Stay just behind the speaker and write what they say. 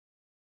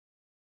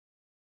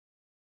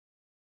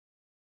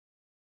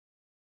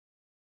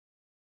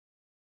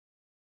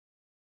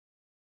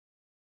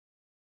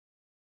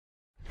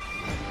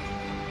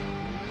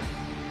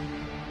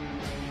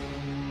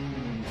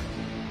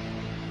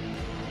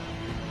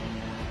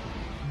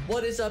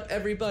What is up,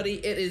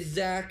 everybody? It is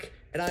Zach,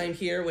 and I am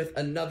here with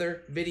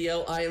another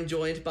video. I am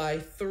joined by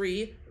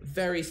 3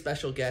 very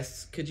special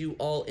guests. Could you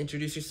all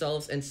introduce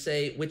yourselves and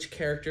say which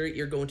character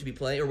you're going to be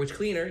playing, or which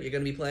cleaner you're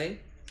going to be playing?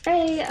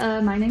 Hey,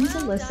 my name is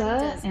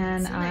Alissa,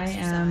 and I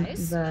am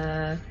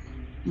the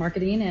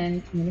Marketing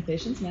and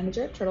Communications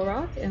Manager at Turtle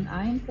Rock, and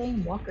I am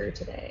playing Walker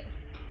today.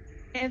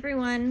 Hey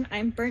everyone,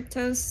 I'm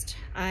BurntToast.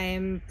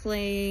 I'm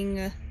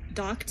playing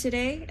Doc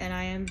today, and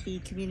I am the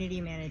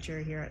Community Manager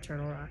here at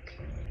Turtle Rock.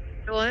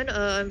 Everyone,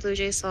 I'm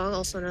BlueJaySong,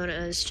 also known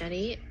as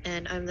Jenny,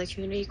 and I'm the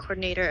Community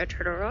Coordinator at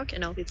Turtle Rock,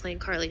 and I'll be playing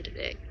Carly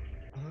today.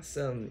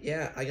 Awesome.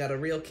 Yeah, I got a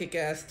real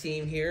kick-ass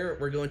team here.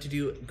 We're going to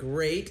do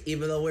great,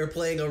 even though we're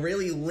playing a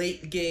really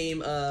late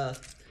game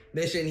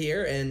mission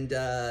here, and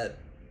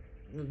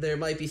there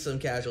might be some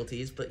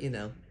casualties, but you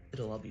know,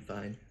 it'll all be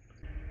fine.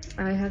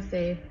 I have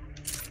faith.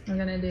 I'm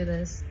gonna do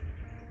this.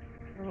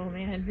 Oh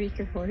man, read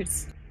your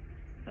words.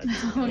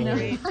 Oh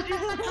no.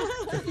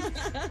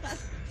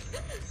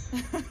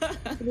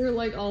 You're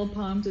like all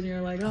pumped and you're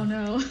like, oh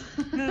no.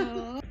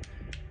 No.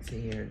 See,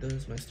 here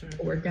goes my star.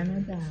 We're gonna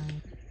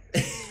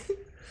die.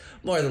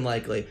 More than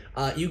likely.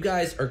 You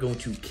guys are going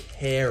to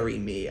carry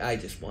me. I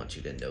just want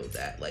you to know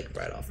that, like,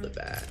 right off the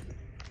bat.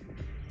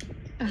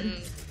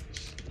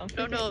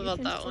 Don't know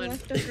about that one.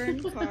 Select a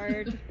burn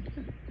card.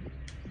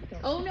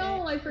 Oh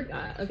no, I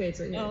forgot. Okay, it's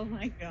right here. Oh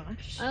my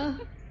gosh. I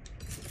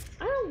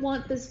don't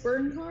want this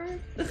burn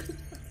card.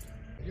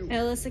 Hey,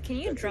 Alissa, can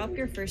you drop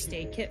your first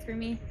aid kit for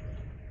me?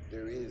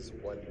 There is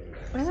one.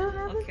 I don't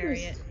have I'll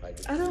carry it.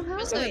 I don't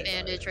have There's a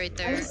bandage right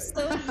there. I'm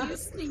so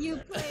used to you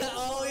playing.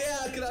 Oh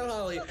yeah, good on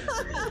Holly.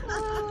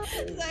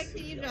 Zach,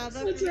 can you drop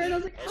that? That's right. I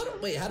was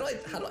like, How do I?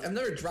 I've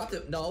never dropped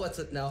it. No, that's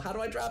it. No, how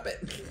do I drop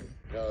it?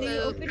 Can you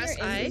open press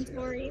your I.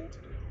 inventory?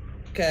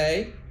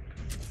 Okay.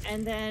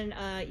 And then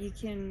you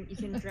can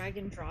drag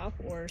and drop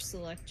or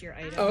select your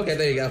item. Oh, okay,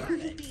 there you go.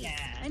 Yeah.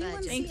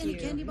 Anyone see Thank any you.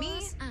 candy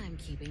bars? I'm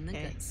keeping the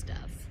Okay. good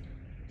stuff.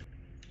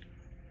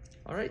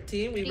 All right,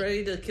 team, we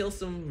ready to kill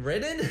some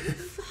Ridden?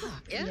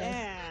 Fuck.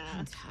 Yeah.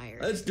 I'm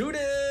tired. Let's do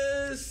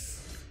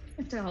this.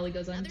 until Holly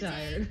goes, I'm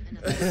tired.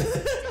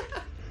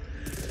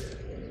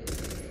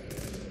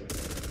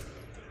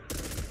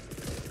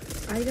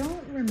 I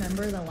don't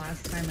remember the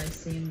last time I've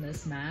seen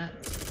this map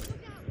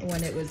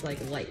when it was like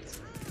light.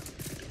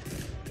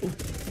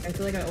 I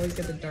feel like I always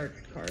get the dark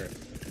part.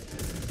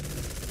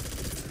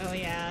 Oh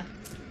yeah.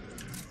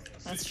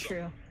 That's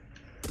true.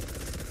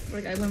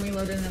 Like when we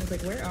loaded in, I was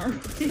like, where are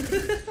we?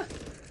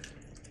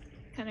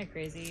 Kind of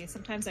crazy.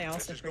 Sometimes I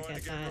also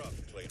forget that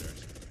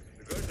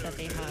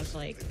they have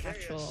like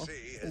actual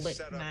lit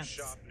maps.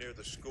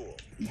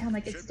 Yeah, I'm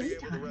like, it's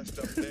daytime.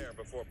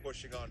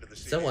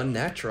 So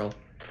unnatural.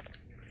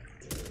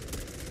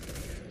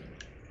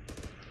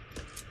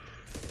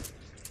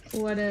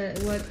 What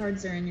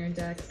cards are in your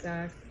deck,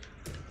 Zach?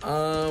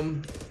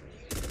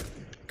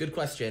 Good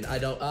question. I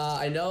don't.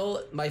 I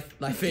know my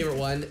favorite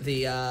one.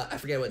 The I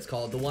forget what it's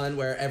called. The one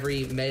where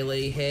every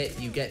melee hit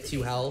you get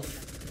 2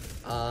 health.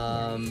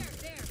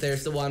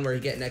 There's the one where you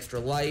get an extra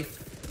life.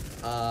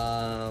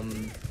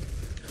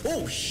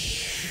 Oh,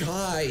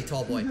 hi,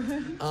 tall boy.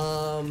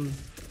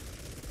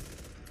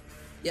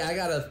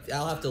 Yeah,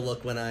 I'll have to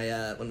look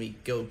when we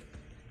go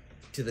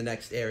to the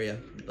next area,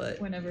 but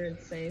Whenever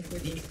it's safe,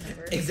 which is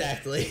never.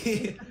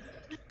 exactly.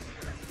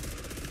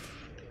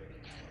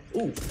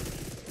 Ooh,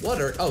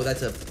 water. Oh,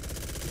 that's a.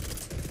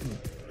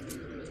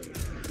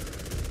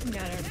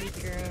 Got our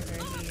beaker over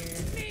here.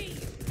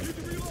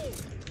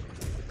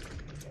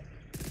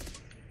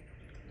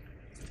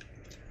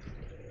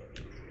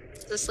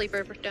 The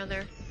sleeper down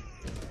there.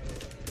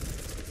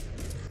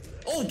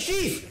 Oh,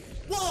 jeez!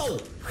 Whoa!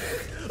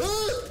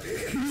 Oh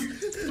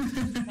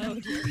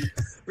dear.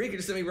 Rika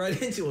just sent me right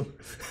into him.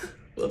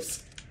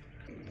 Whoops.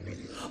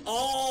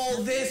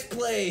 Oh, this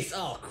place!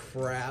 Oh,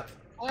 crap.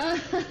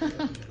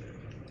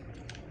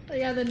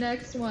 Yeah, the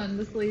next one.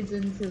 This leads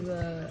into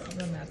the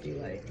map you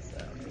like.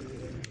 So.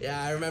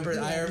 Yeah, I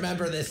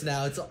remember this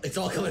now. It's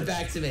all coming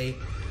back to me.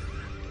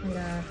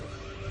 Yeah.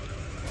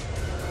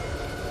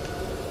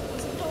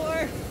 There's a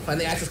door. Find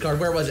the access card.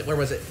 Where was it?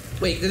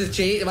 Wait, did it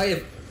change? It might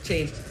have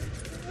changed.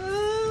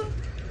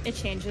 It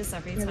changes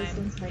every Yeah, time. this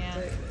one's Yeah.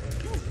 hectic.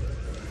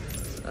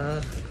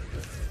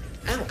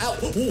 Ow, ow.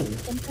 Ooh.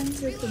 Sometimes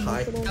there's the Hi.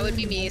 multiple That would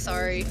be me,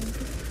 sorry.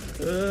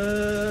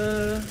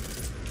 Fine.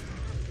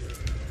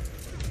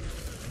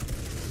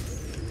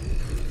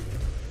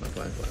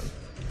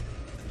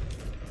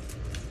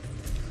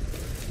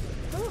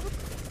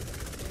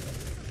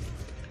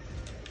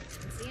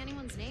 See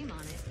anyone's name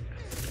on it?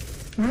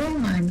 Oh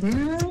my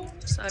god.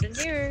 It's not in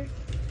here.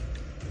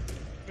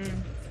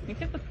 You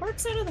get the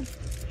forks out of the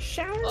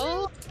shower.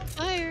 Oh,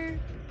 fire.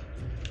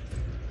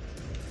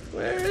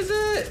 Where is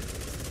it?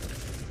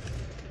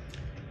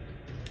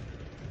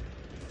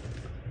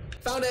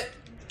 Found it.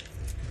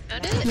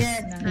 Found it?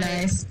 Yeah,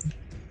 nice.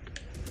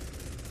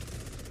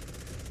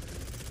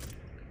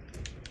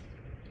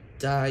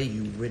 Die,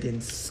 you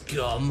Ridden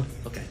scum.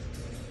 Okay.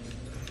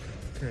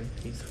 Turn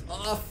these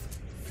off.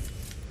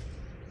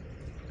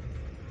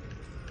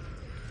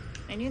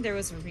 I knew there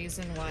was a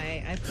reason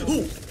why I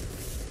pulled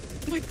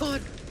Oh my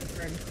god. the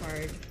burn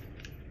card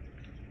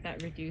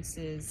that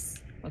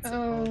reduces what's it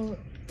called?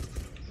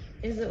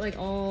 Is it like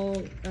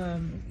all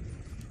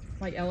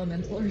like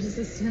elemental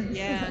resistance?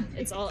 Yeah,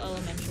 it's all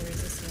elemental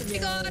resistance. Oh my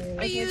god, I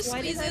are you was like,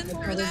 why did I squeezing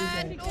pull through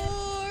that? that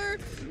door?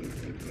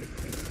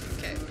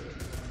 Okay.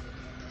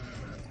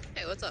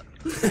 Hey, what's up?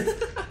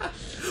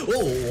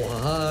 Oh,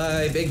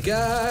 hi, big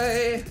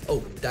guy. Oh,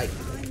 die.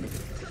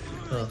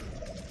 Huh.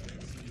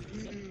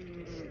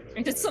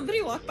 Did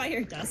somebody walk by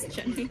your desk,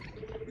 Jenny? You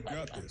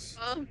got this.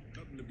 Nothing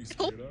to be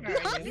nope. scared of.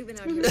 Where are you? You've been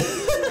out here.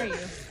 Where are you?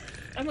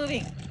 I'm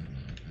moving.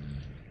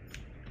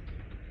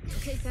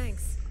 Okay,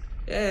 thanks.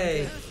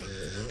 Hey.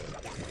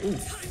 Ooh,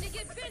 Time to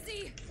get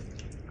busy.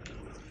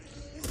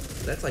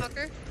 that's like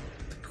Fucker.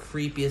 the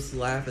creepiest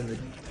laugh in the.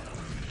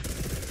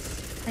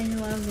 I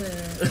love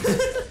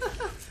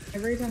it.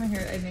 Every time I hear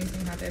it, it makes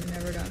me happy. I've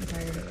never gotten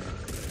tired of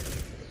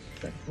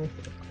it. That's cool.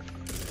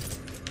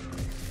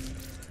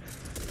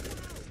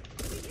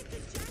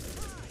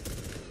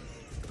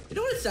 You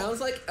know what it sounds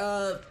like?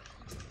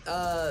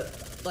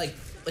 Like,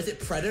 is it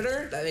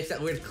Predator? That makes that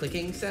weird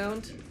clicking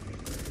sound.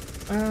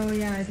 Oh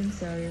yeah, I think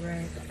so. You're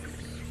right.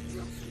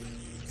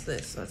 What's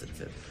this? That's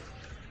it.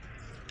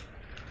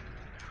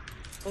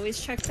 Always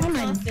check the Oh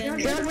my coffin. God,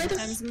 There's wait a-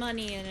 sometimes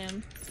money in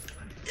him.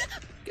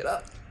 Get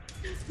up.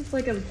 It's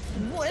like a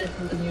What?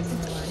 I've been using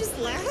my life. Just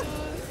laugh.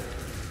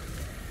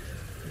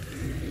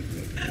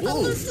 Ooh.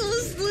 Alissa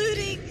was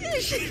looting.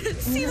 She didn't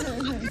see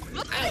the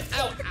Ow,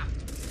 ow, ow.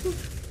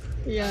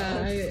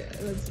 Yeah,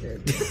 that's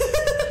good.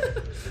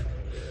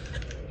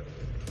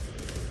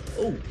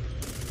 Oh,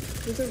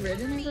 Does a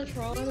ridden ever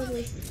crawl out of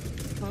this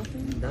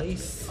coffin?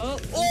 nice. Oh,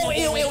 Oh,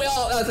 ew, ew, ew.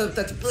 Oh,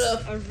 that's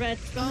a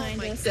wretch behind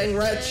my us. dang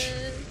wretch.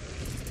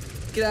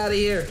 Get out of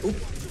here. Oop.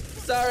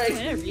 Sorry.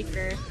 What a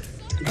reeker.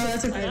 Oh,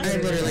 that's okay. I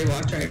literally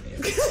walked right.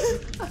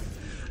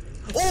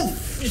 Oh,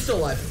 you're still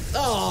alive.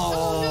 Oh,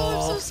 Oh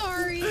no, I'm so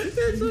sorry.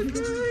 It's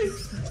okay.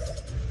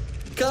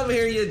 Come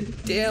here, you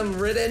damn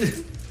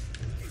ridden.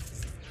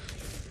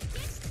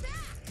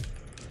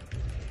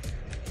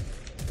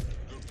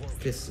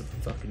 Fists of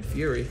fucking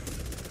fury.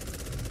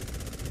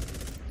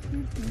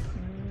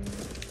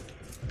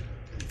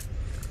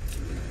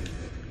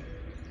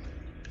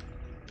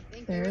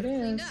 There it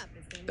is.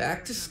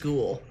 Back to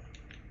school.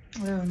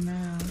 Oh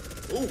no.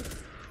 Ooh.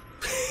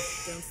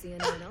 Don't see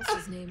anyone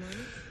else's name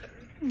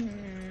on it.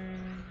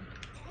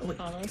 Oh, wait,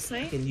 Follow I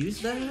site. can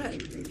use that.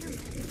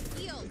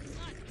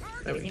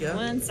 There we Give me go.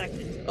 1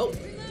 second. Oh,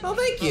 oh,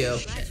 thank you.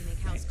 Glad you make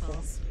house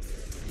calls.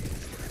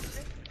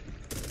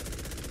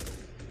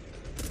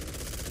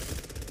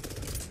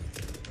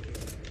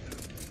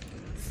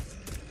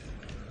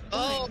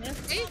 Oh, Behind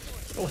us. hey.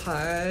 Oh,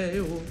 hi.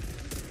 Oh,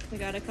 We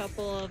got a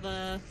couple of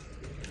oh,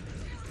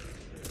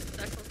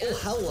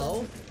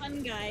 hello.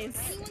 fun guys.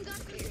 Anyone got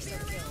clear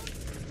stereo?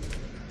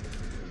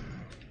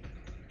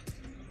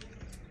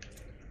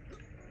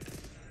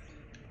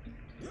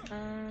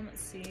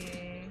 Let's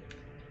see.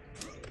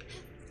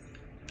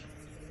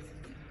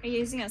 Are you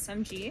using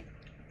SMG?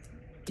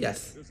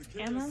 Yes. There's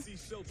a Ammo?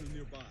 KFC shelter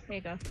nearby. There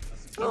you go.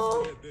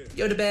 Oh,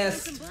 you're the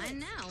best. Mine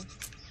now.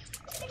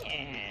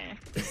 Yeah.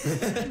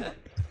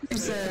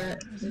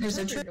 There's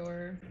a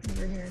door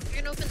over here. You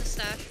can open the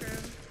stash room.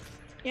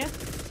 Yeah.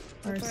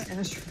 Or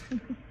stash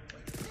room.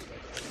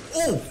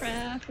 Oh.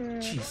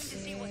 Crapper.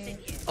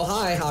 Jeez. Oh,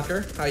 hi,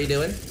 Hawker. How you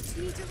doing?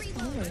 Need to reload.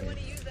 Oh.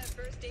 use that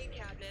first aid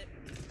cabinet.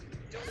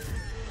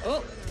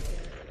 Oh,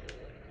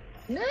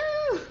 No!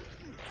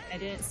 I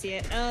didn't see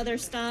it. Oh, they're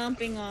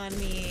stomping on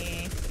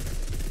me.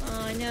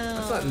 Oh no.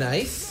 That's not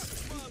nice.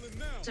 Smiling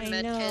now. There's a I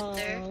med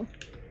know.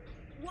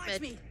 kit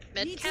there.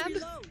 Med cab?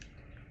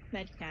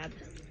 Med cab.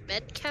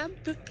 Med cab?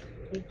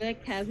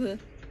 Med cab.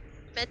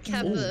 Med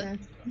cab. Ooh.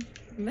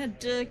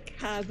 Med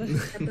cab.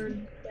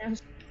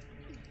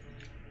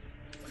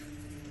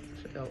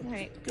 Oh,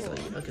 Alright, cool.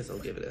 I guess I'll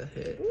give it a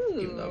hit. Ooh,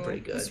 Even though pretty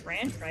good. this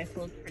ranch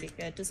rifle is pretty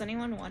good. Does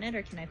anyone want it,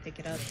 or can I pick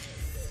it up?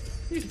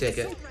 You can take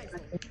it.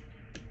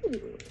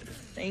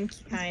 Thank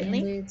you kindly.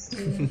 Band-Aids,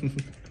 too.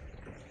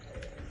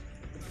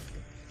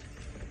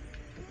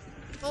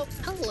 Oh,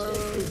 hello.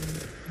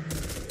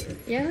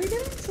 Yeah, we're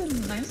getting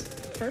some nice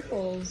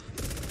purples.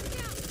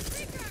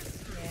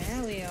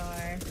 Yeah, we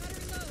are.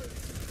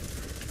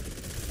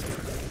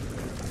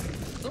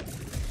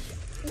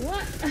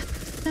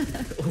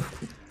 What?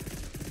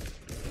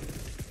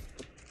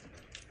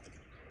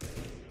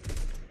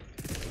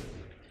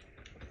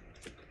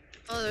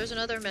 Oh, there's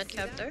another med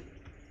cab there.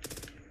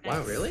 Wow,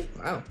 Nice. really?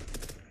 Wow.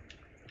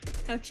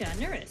 How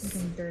generous.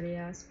 Fucking dirty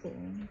ass pool.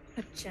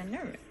 How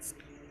generous.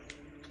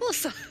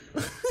 Alissa.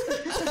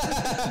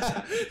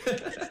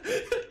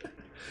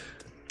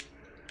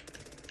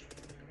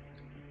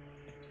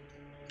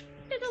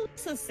 What did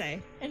Alyssa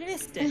say? I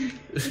missed it.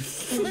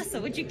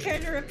 Alyssa, would you care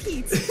to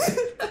repeat?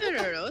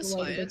 No, it's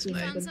Love fine, that it's you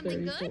fine. have Found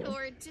something very good cool.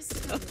 or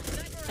just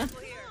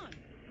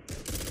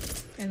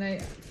And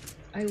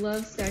I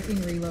love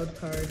stacking reload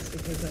cards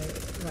because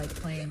I like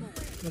playing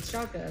with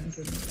shotguns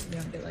and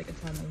you don't get like a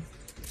ton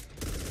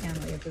of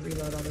ammo. You have to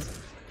reload all this.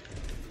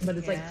 but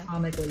it's Yeah. like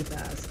comically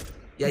fast.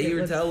 Yeah, Okay, you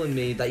were let's- telling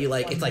me that you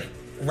like it's like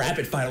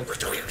rapid fire,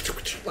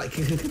 like.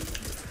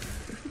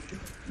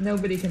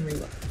 Nobody can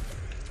reload.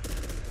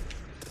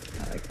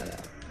 Oh, I cut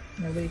out.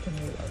 Nobody can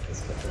reload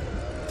this quickly.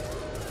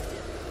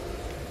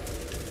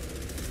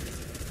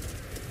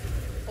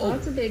 Oh,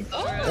 that's a big.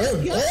 Oh my!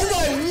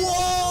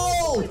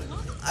 Whoa!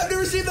 I've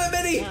never seen that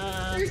many.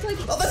 There's like.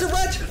 Oh, that's a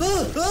wrench!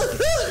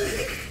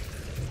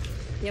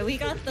 Yeah, we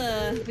got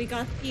the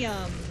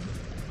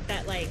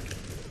that like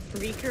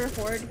Reeker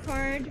Horde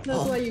card.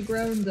 That's why you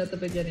groaned at the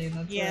beginning.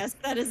 That's Yes,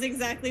 that is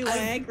exactly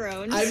why I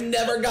groaned. I've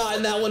never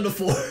gotten that one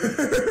before.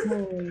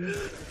 Holy.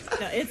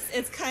 No,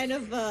 it's kind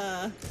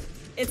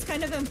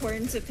of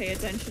important to pay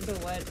attention to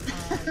what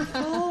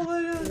Oh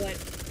my god! what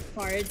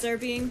cards are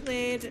being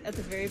played at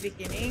the very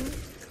beginning,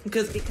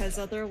 because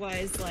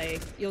otherwise like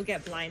you'll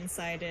get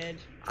blindsided.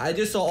 I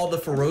just saw all the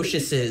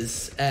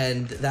ferociouses,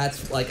 and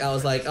that's like I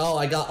was like, oh,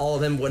 I got all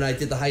of them when I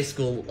did the high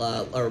school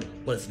or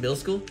what's middle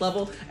school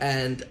level,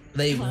 and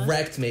they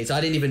wrecked me, so I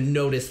didn't even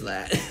notice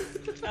that.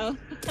 Oh.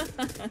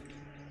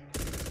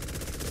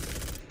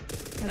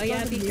 Oh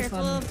yeah, be careful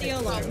of the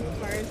alarm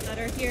cards that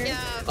are here. Yeah.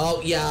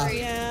 Oh yeah,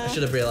 Yeah. I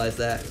should have realized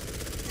that.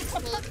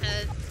 Full of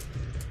head.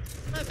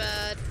 My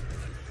bad.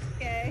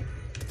 Okay.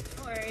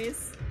 No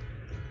worries.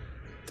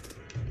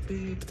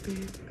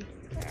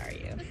 Where are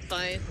you? It's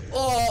fine.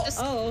 Oh,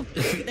 Oh.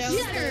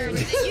 Sure.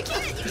 You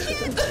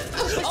can't.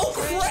 oh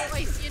crap!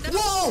 Twice, you know?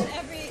 Whoa!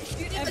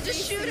 Every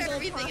Just shoot single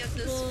everything at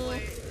this possible,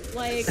 point.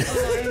 like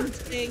alarm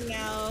thing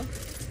now.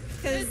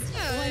 Because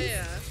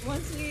Yeah.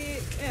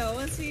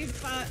 once we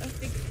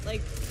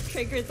like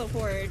triggered the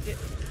horde,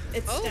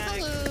 it's Oh, stacked.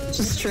 hello.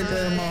 Just trigger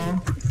them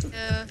all.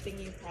 Yeah.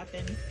 Thingies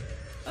happen.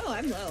 Oh,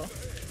 I'm low.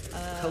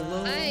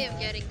 Hello? I am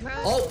getting crushed.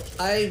 Oh,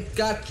 I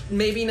got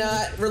maybe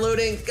not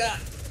reloading. Got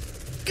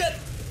good.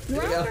 There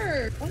we go.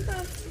 Robert! What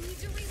the?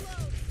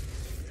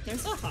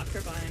 There's a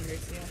hawker behind her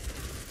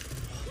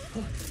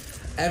too.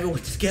 Everyone,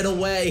 just get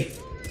away.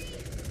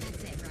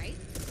 That's it, right?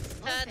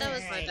 That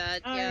was my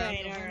bad. Yeah.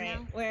 Alright.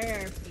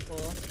 Where are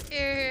people?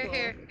 Here.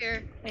 Hey,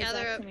 Gather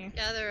Zach, up. come here.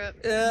 Gather up.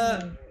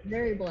 Yeah.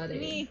 Very bloody.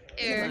 Me.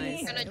 Here. Nice.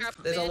 I'm gonna drop.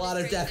 There's a lot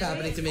of death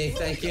happening to me.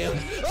 Thank you.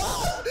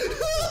 Oh!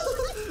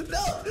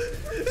 No.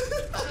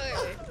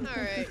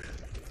 Alright.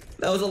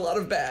 That was a lot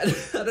of bad.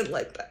 I didn't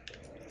like that.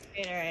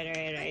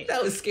 Alright.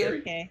 That was scary.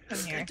 Okay, come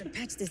here. To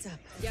patch this up.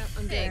 Yeah,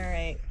 I'm good. Hey.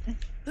 Alright.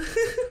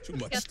 Too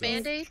much Got stuff.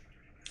 band-aid?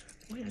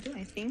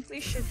 I think we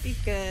should be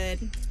good.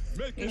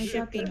 Make We it I should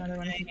dropped be another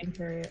one fine. from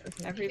carry it.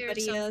 Okay.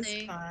 Everybody Here's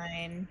is something.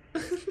 fine.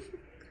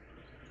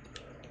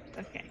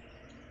 Okay.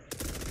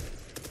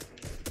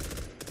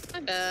 My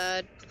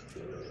bad.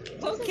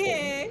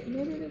 Okay.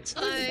 It's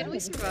fine. We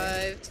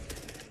survived.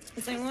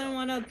 Does anyone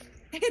want to?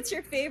 It's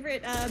your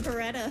favorite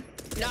Beretta.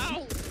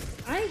 No!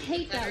 I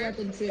hate that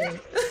weapon too.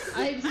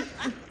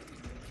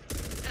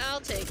 I'll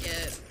take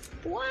it.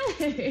 Why?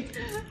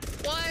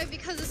 Why?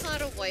 Because it's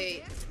not a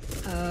white.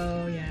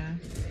 Oh yeah.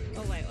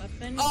 Oh, white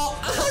weapon. Oh,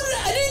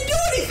 I didn't do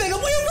anything.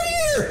 I'm way over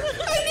here.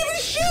 I didn't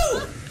even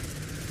shoot.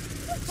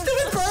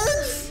 Stupid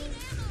birds.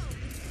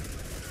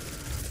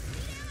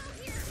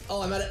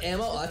 Oh, I'm out of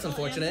ammo. Oh, that's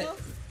unfortunate. Ammo?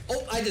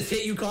 Oh, I just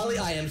hit you, Carly.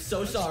 I am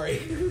so sorry.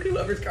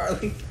 Whoever's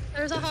Carly.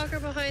 There's a hawker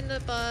behind the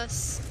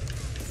bus.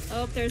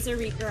 Oh, there's a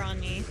Reeker on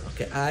me.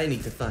 Okay, I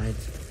need to find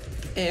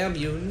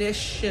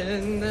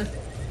ammunition.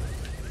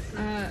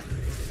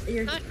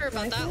 You're Not sure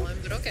about that one,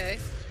 but okay.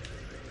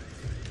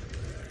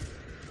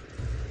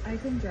 I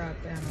can drop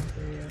ammo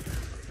for you.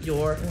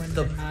 You're When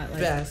the they're not, like-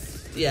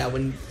 best. Yeah,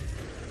 when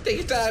take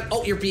your time.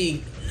 Oh, you're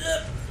being.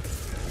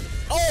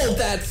 Oh,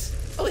 that's.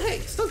 Oh, hey,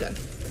 still good.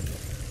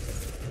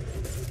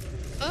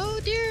 Oh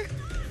dear.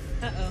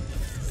 Uh-oh.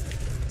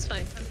 It's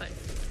fine. I'm fine.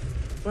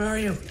 Where are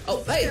you?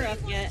 Oh, You're hey. up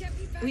yet.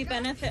 We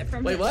benefit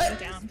from Wait, hitting what?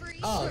 down.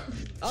 Oh,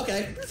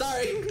 okay.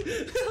 Sorry.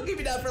 I'll keep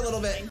you down for a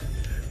little bit. Do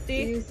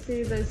See? you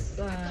see this?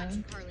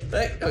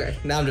 Hey, okay,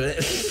 now I'm doing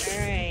it.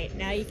 Alright,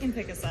 now you can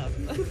pick us up.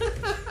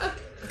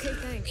 Okay,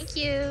 thanks. Thank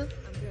you.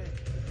 I'm good.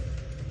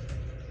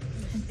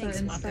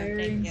 Thanks, Mother,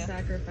 inspiring thank you.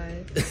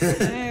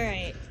 sacrifice.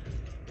 Alright.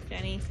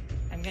 Jenny,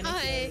 I'm gonna Hi.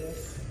 kill you.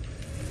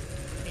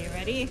 Are you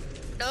ready?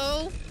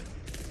 No.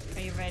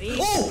 Are you ready?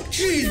 Oh,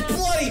 jeez,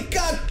 bloody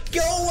God,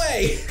 go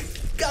away.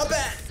 Got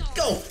back.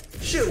 Go.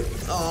 Shoot.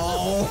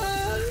 Oh,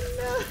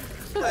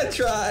 Oh I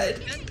tried.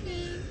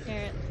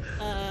 Here,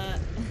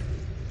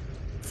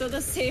 so the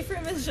safe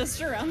room is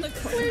just around the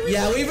corner.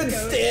 Yeah, we've been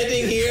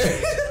standing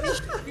here.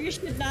 You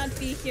should not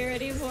be here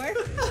anymore.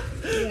 no!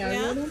 Yeah,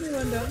 Yeah? when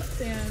everyone don't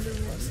stand in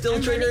one. Still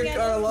I'm running triggering out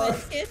our of alarm.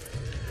 medkits.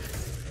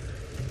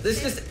 This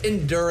is just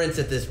endurance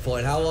at this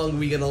point. How long are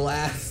we gonna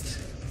last?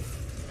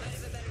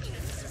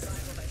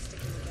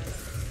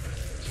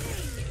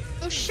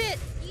 Oh shit.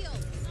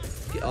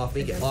 Get off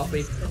me, get off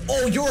me.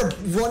 Oh, you're a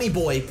runny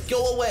boy.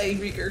 Go away,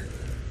 Reeker.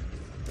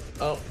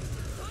 Oh.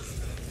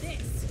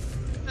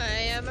 I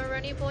am a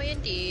runny boy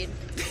indeed.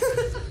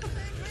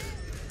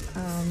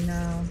 Oh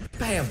no.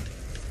 Bam.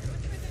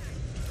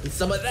 And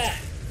some of that.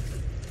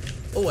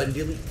 Oh, and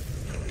delete.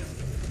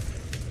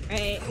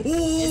 Right.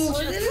 Ooh. It's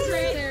just It is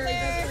right right there.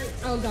 there.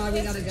 That's right. Oh god,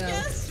 we gotta go.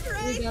 Just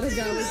We gotta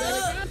go.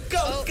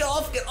 Go, get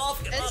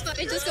off. It's fine.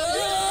 Just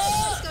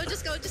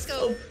go. Just go.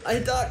 Oh, I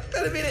hit Doc. I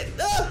didn't mean it.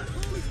 Ah!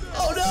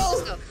 Oh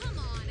Just no! go. Come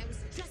on, I was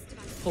just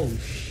about to Holy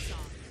shit.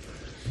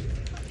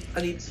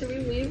 I need. Should we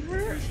leave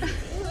her?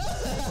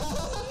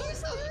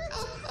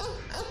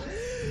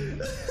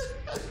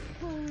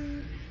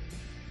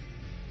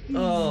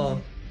 Oh.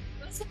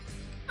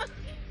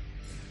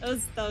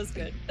 That was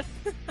good.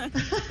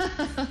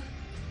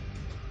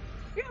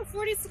 Yeah,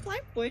 40 supply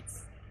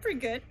points. Pretty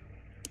good.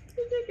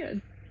 You did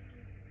good.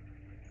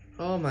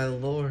 Oh my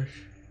lord.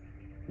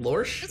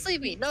 Lorsh? Just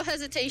leave me. No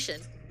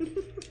hesitation. So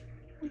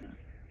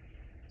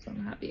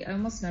I'm happy. I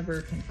almost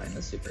never can find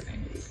the Super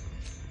 90.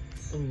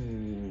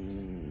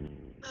 Ooh.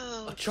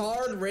 Oh. A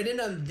charred ridden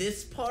on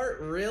this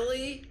part?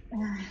 Really?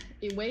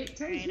 You wait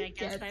till Alright, you I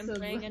guess get I'm some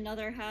playing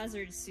another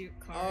hazard suit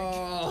card.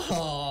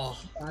 Oh.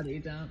 body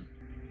dump.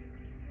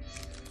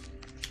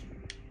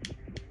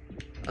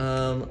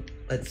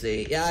 Let's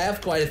see. Yeah, I have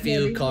quite a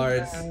few we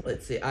cards. have-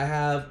 Let's see. I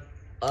have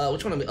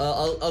which one?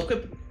 I'll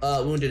equip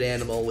Wounded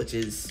Animal, which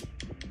is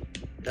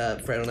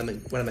for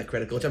when I'm at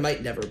critical, which I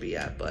might never be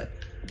at, but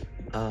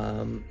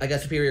I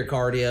got Superior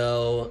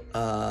Cardio.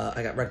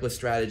 I got Reckless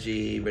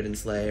Strategy, Ridden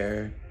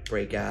Slayer,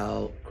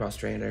 Breakout, Cross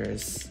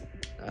Trainers,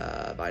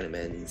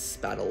 Vitamins,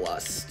 Battle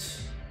Lust,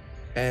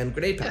 and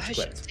Grenade I Patch should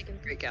equipped. have taken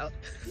breakout.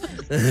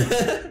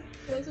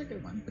 Those are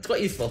good ones. It's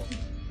quite useful.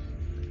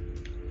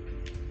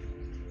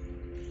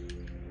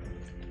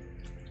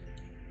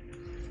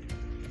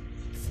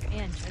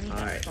 Man, Jenny has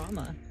Alright.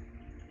 trauma.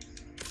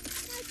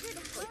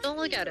 Don't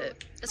look at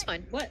it. It's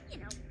fine. What?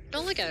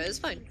 Don't look at it. It's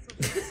fine.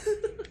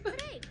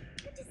 But hey,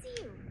 good to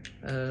see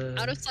you.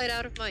 Out of sight,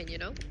 out of mind. You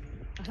know.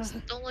 Just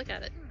don't look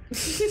at it.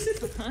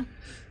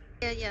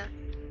 Yeah.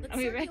 Let's Are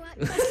we sort ready?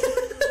 you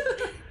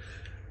out.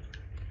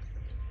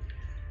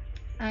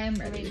 I'm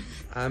ready.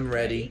 I'm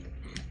ready.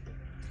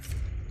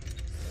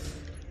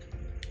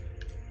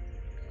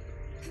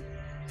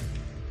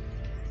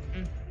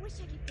 Wish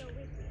I could go with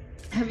you.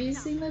 Have you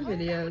seen the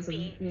videos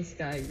of this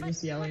guy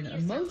just yelling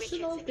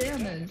emotional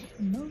damage?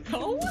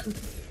 Oh?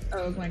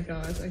 Oh my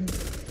gosh, I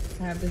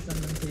have to send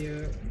them to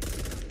you.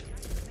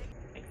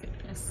 My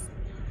goodness.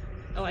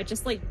 Oh, I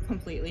just like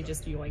completely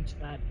just yoinked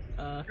that.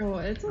 Oh,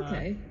 it's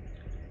okay.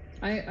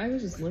 I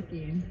was just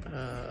looking.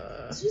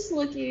 I was just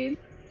looking.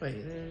 Wait,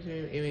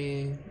 you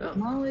mean? Oh.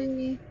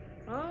 Molly.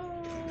 Oh,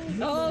 Oh,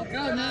 no.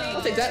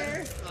 I'll take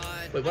that. God.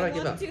 Wait, what did I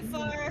give up? Too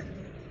far.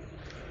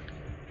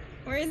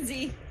 Where is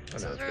he? Oh,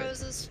 no, it's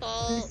Rose's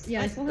fault.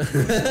 Yeah, I saw him. I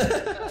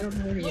don't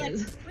know where he What?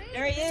 is.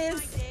 There he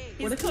is. What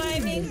He's if he's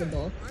climbing.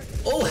 invisible?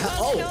 oh,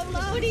 Oh, oh! no,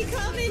 Lodi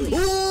coming.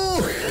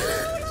 Ooh!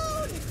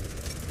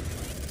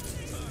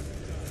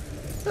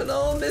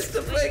 Hello,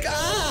 Mr. Blake.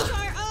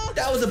 Ah! Oh,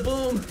 That was a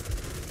boom.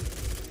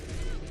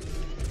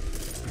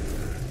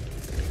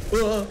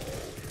 Whoa.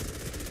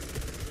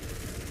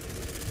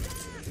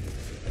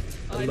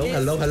 Hello,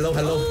 hello, hello,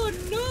 hello. Oh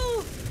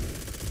no!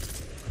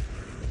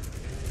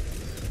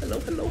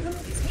 Hello.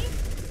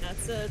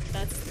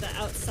 That's the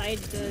outside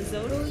the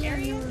zone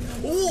area.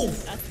 Ooh!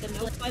 That's the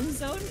no fun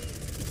zone.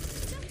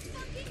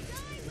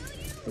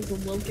 There's a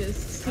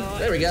locust. Oh,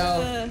 There we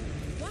go.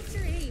 Watch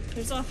your aim.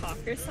 There's a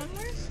hawker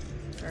somewhere.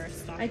 Or a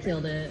stalker. I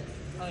killed it.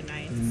 Oh,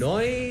 nice.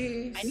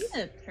 Nice. I need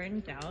to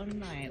turn down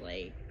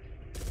my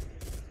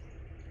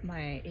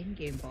my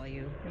in-game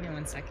volume. Give me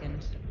 1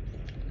 second.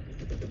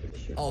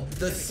 Oh,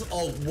 this.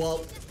 Oh,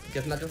 well.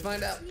 Guess I'm not gonna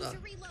find out. Need to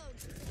reload.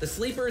 The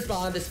sleepers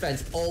behind this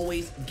fence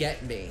always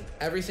get me.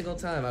 Every single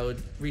time I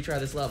would retry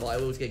this level, I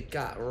always get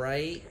got,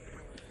 right?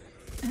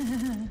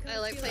 I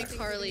like playing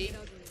Carly.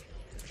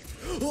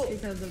 Oh,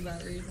 Because of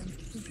that reason.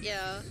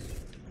 Yeah.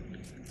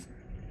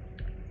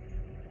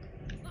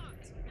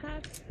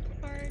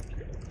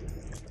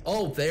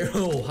 oh, there.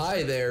 Oh,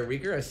 hi there,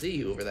 Reeker. I see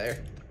you over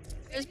there.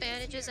 There's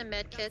bandages and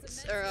med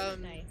kits, or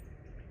Nice.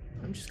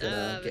 I'm just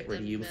gonna get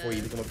rid of you before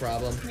you become a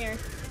problem. Come here.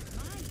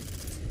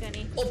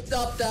 Jenny. Oh,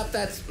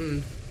 that's.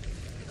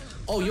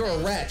 Oh, you're a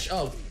wretch.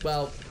 Oh,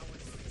 well.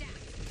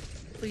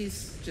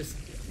 Please, just.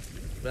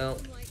 Well.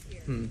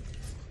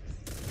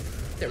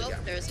 There we Oh, go.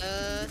 there's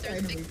a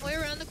big boy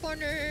around the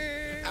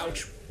corner.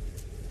 Ouch.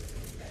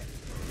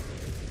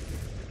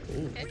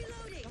 Ooh. Okay.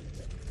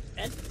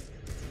 Dead?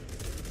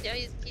 Yeah,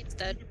 he's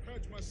dead.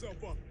 Patch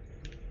myself up.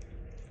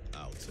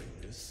 I'll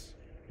take this.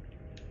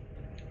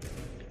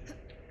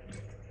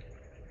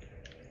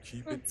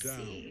 Keep Let's it down.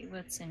 see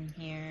what's in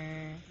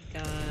here.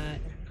 Got Ooh,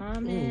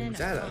 common, is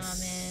that a common.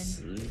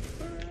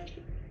 sleeper?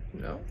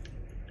 No.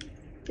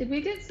 Did we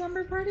get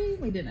Slumber Party?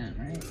 We didn't,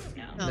 right?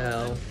 No.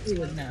 No. We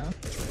would know.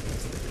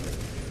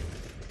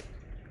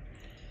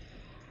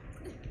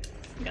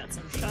 Got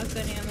some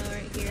shotgun ammo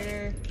right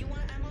here. You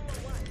want ammo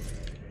or what?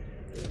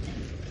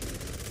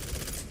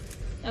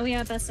 Oh, we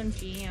have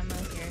SMG ammo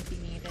here if you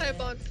need it. I'm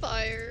on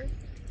fire.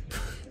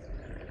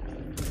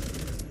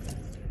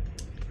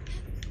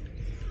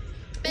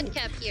 Med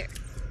cap here.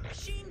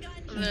 Machine gun.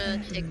 I'm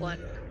gonna take one.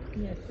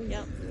 Yeah, please.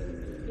 Yep.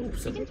 Ooh, You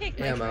some can take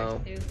my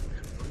ammo. charge too.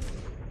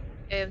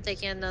 Okay, I'm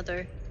taking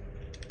another.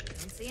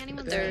 Don't see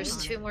anyone There's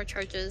there. 2 more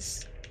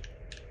charges.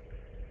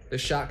 There's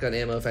shotgun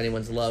ammo if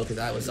anyone's low, because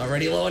I was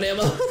already low on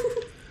ammo.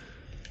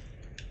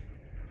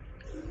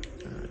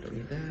 Don't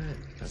need that.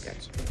 Okay.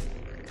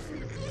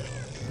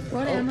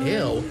 What Oh, ammo?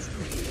 ew.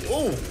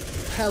 Oh,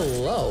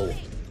 hello.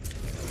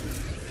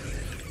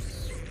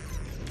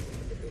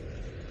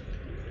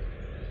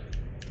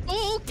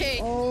 Oh, okay.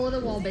 Oh, the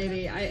wall,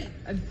 baby. I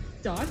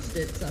dodged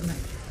it somehow.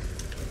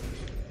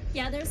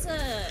 Yeah, there's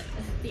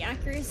the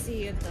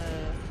accuracy of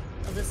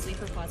the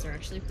sleeper pods are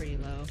actually pretty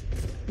low.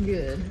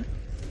 Good.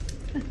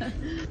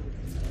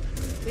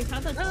 We've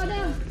had that. Oh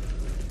no!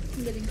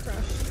 I'm getting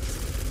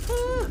crushed.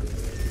 Ah.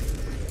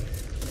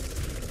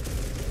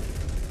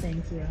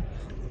 Thank you.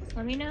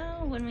 Let me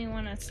know when we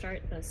want to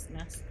start this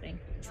nest thing.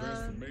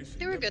 I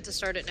think we're good to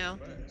start it now.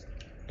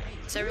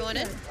 Is everyone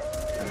in?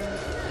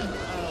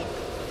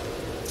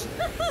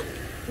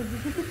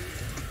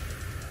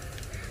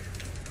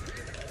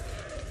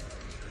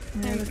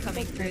 I'm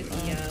coming through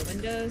the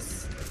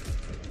windows.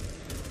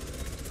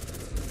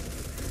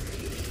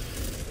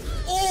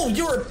 Oh,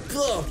 you're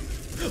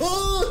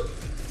oh.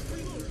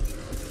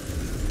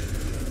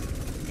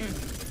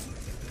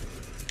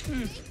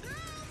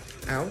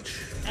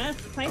 Ouch.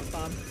 That's pipe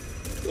bomb.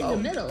 In the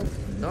middle.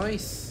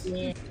 Nice.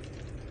 Yeah.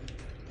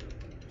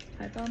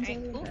 Pipe bombs are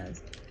the cool.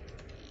 best.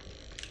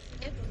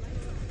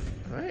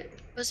 Alright.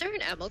 Was there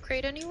an ammo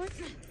crate anywhere?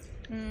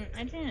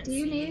 I didn't. Do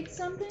you need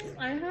something?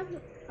 I have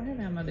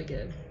ammo to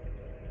give.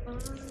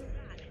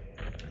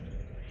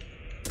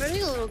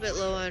 Running a little bit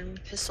low on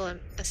pistol and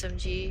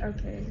SMG.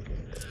 Okay.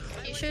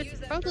 You should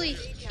probably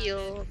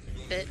heal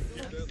a bit.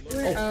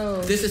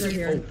 Oh, This is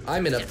here. oh,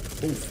 I'm in a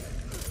oof.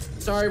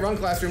 Sorry, wrong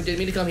classroom. Didn't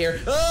mean to come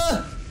here.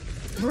 Ah!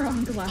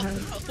 Wrong class.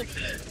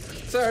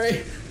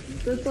 Sorry.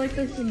 That's like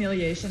this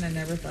humiliation I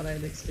never thought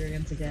I'd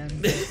experience again.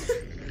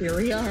 Here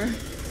we are.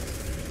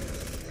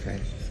 Okay.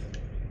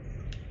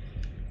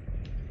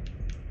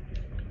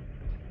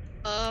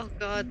 Oh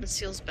god, this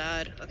feels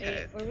bad.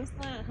 Okay. Wait, where was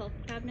that health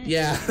cabinet?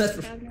 Yeah, that's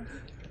Cabinet?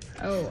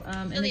 Oh,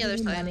 and the other if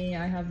you need side. money,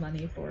 I have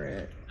money for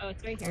it. Oh,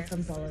 it's right I'll here.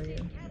 come follow you.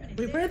 Yeah.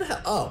 Wait, where the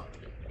hell? Oh,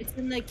 It's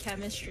in the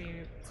chemistry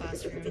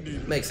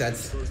classroom. makes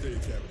sense.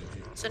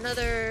 It's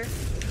another.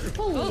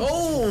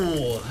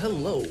 Oh,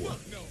 hello.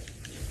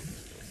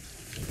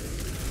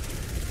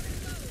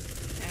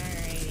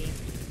 Alrighty.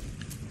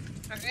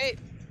 Alright.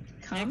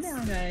 Calm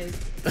down, guys.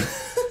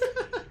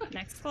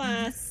 Next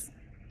class.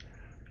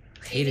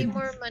 Hated. Need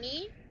more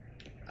money?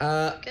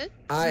 Good.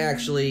 I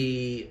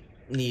actually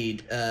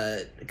need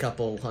a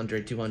couple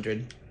 100,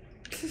 200.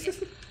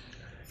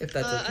 If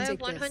that's I okay.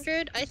 have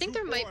 100. I think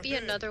there might be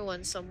another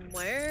one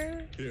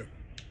somewhere. Here.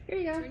 Here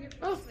you go.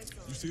 Oh,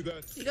 You see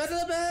that? you got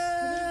the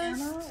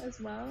best. Ammo as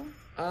well.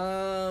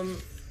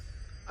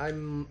 I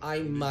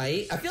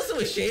might. I feel so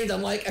ashamed.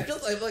 I'm like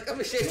I'm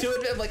ashamed to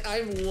admit. I'm like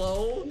I'm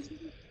low.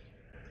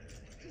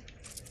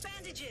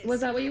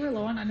 Was that what you were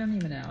low on? I don't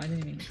even know. I didn't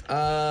even.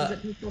 Was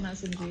it pistol and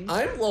SMG?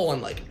 I'm low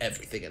on like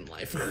everything in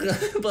life,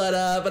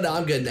 but no,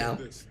 I'm good now.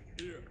 This.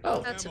 Here.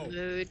 Oh, That's a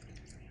mood.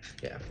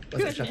 yeah.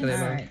 What's that shotgun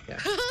ammo? Alright. Yeah.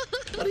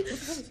 What the hell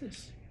is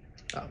this?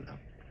 Oh no.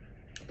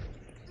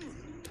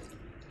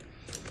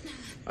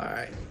 All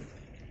right.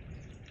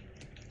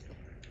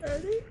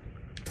 Ready?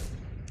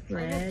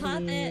 I'm gonna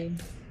pop it.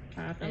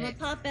 Pop I'm gonna it.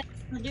 pop it.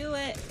 I'm gonna do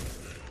it.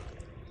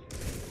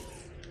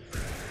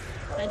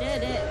 I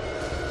did it.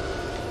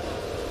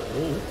 Ooh.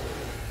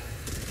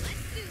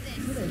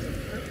 Ooh, there's a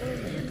purple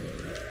bandage.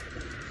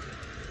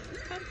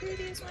 Come through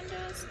these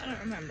windows? I don't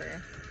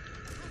remember.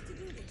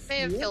 May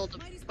have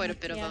killed quite a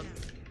bit of them.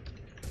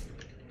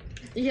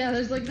 Yeah,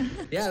 there's like.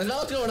 Yeah, there's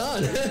not much going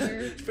on.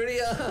 Pretty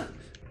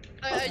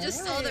I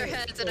just saw their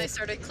heads and I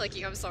started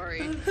clicking. I'm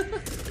sorry.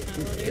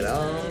 Get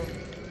on.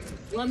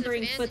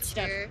 Lumbering There's a bandage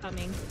footstep here.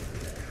 coming.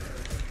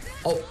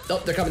 Oh,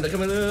 they're coming. They're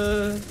coming.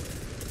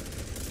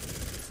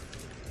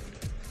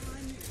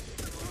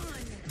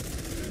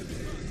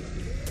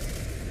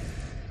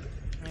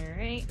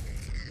 Alright.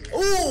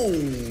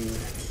 Ooh.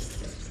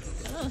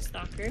 Hello,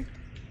 stalker.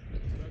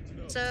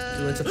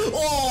 So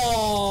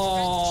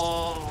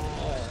Oh.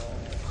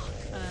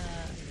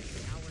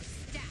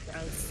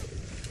 Gross.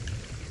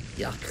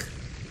 Yuck.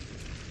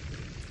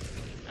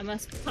 I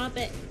must pop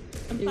it.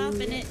 I'm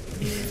popping it.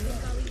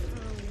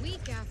 A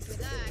week after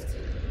that.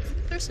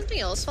 there's something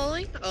else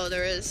falling? Oh,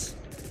 there is.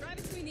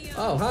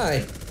 Oh,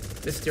 hi,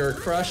 Mr.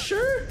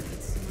 Crusher.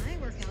 That's my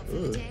workout for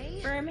Ooh. the day.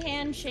 Firm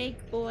handshake,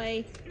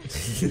 boy.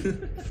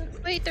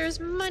 Wait, there's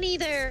money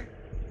there.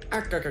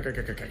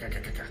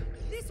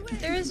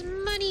 There's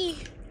money.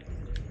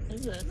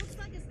 This is a Looks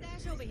like a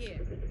stash over here.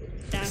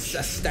 It's a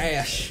dash.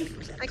 stash.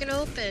 I can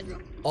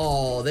open.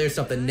 Oh, there's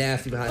something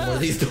nasty behind one of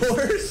these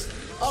doors.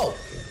 Oh,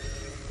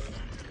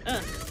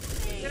 I'm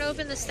gonna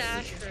open the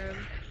stash room.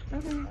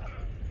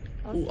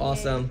 Okay. ooh,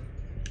 awesome.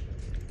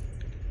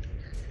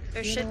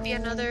 There should be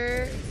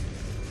another.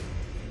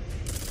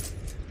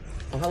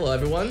 Oh, hello,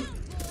 everyone.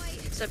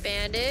 It's a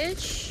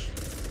bandage.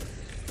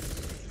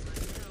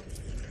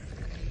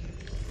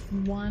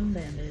 One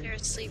bandage.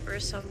 There's a sleeper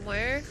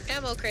somewhere.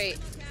 Ammo crate.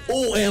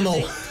 Oh, ammo.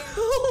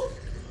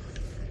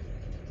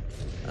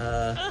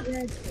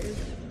 Yes, there's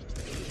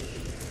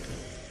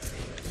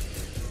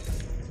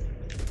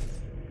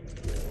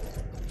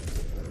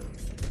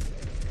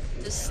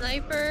a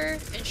sniper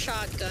and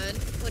shotgun.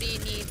 What do you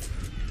need?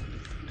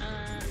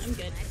 I'm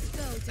good. Let's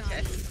go,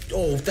 Okay. doggy.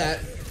 Oh, that.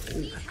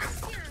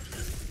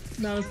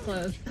 That was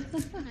close.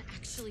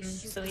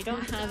 So we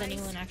don't have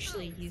anyone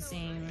actually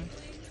using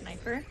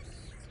sniper.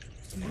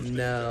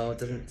 No, it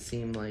doesn't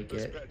seem like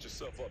it.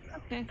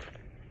 Okay.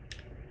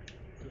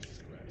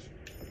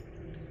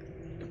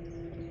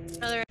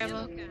 Another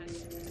ammo.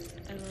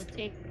 I will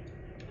take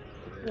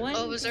one.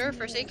 Oh, was there a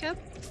first aid cap?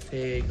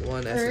 Take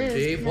one There is,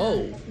 SMG. yeah.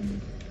 Whoa.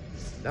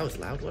 That was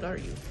loud. What are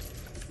you?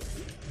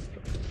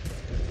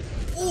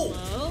 Oh!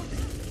 Hello?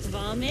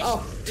 Vomit?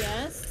 Oh.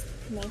 Yes.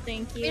 No,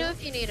 thank you. You know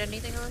if you need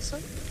anything,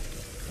 Alissa?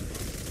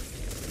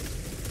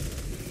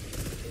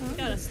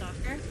 Got a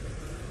stalker.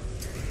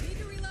 Need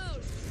to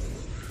reload.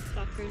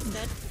 Stalker's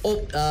dead.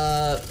 Oh,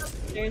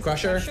 There's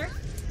Crusher. Crusher.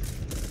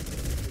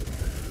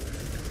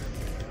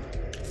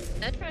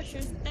 Dead?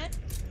 Crusher's dead.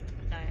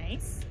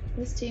 Nice.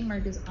 This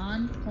teamwork is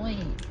on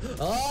point.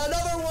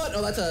 Another one!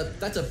 Oh, that's a,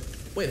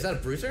 wait, is that a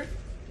bruiser?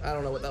 I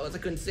don't know what that was, I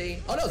couldn't see.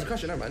 Oh no, it's a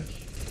crusher, never mind.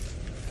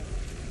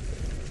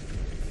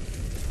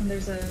 And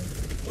there's a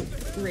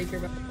raker.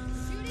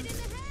 Shoot it in the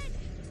head.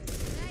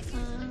 That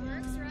usually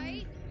works,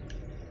 right?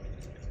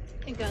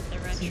 I got the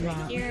rush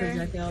right here.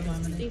 Projectile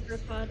vomiting. Sleeper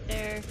pod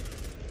there.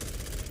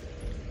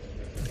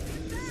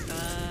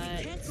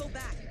 Can't go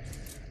back.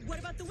 What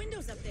about the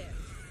windows up there?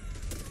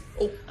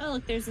 Oh,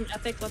 look, there's an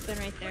epic weapon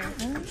right there.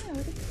 Oh, yeah,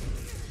 what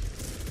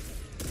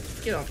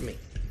Get off of me.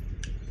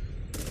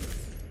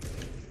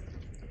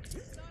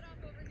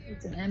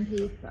 it's an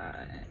MP5.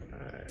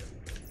 Alright.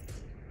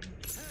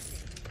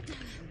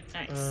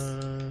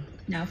 Nice.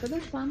 Now for the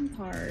fun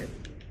part.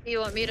 You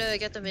want me to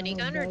get the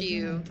minigun, or do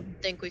you no.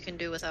 think we can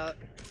do without?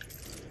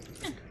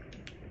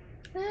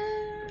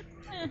 Yeah,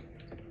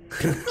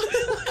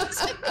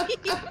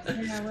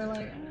 we're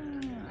like,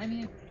 I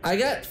mean, I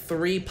got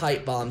 3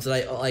 pipe bombs, and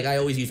I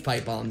always use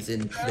pipe bombs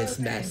in this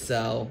okay. mess,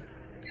 so.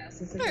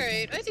 yes, it's a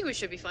Alright, I think we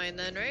should be fine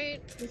then,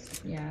 right?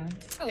 yeah.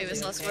 Oh,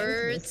 Famous last okay.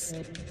 words.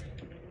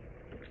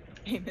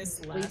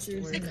 Famous last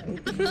Bleachers words. in the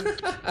open.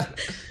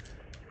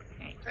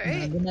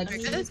 Alright, the next we're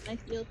I'll good. use my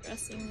field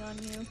dressing on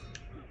you.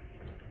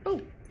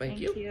 Oh, thank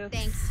you.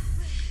 Thanks.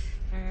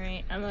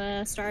 Alright, I'm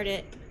gonna start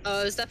it.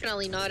 Oh, it's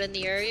definitely not in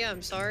the area,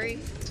 I'm sorry.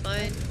 It's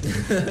fine.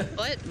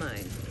 What?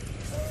 Mine.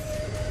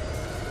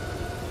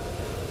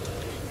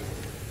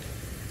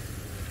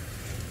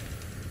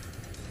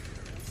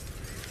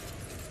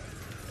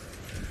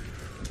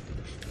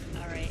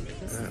 Alright.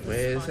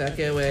 Wait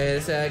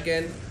a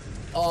second.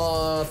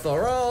 Oh,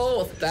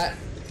 throw that.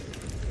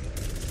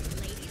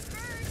 Ladies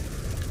first.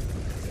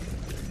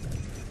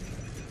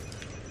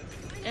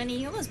 Jenny,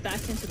 you almost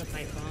backed into the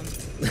pipe bomb.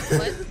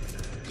 What?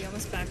 You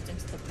almost backed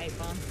into the pipe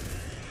bomb.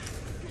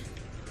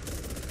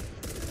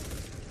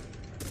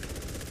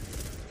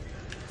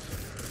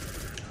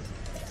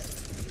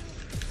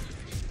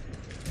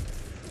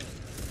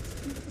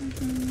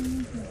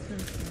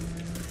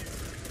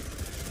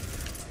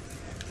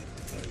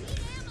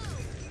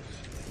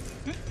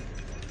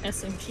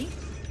 SMG.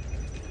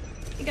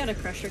 You got a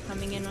crusher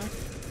coming in on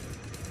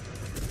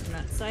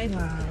that side.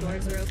 Wow. The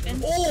doors are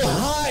open. Oh,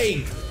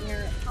 hi!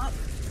 You're up.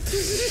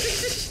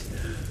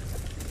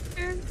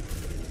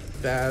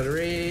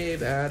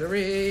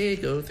 Battery,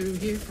 go through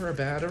here for a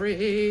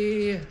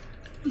battery.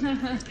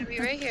 Should be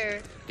right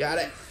here. Got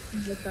it.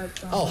 With that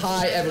song. Oh,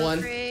 hi everyone.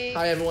 Great.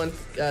 Hi everyone.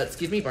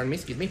 Excuse me, pardon me,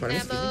 excuse me.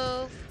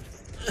 Ammo.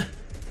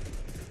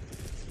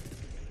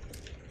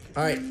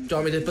 All right, do you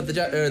want me to put the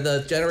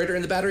generator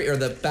in the battery, or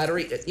the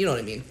battery? You know what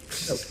I mean.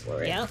 Go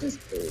for it. Yep.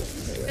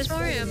 There's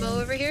more ammo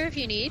over here if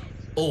you need.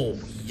 Oh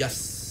yes.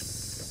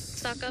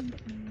 Stock up.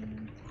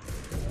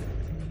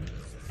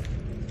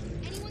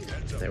 Anyone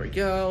got There we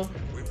go.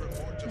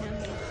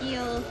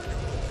 Heal.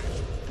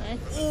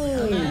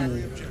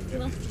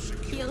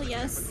 Heal,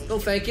 yes. Oh,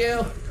 thank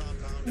you.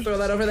 Throw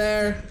that over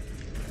there.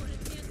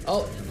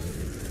 Oh.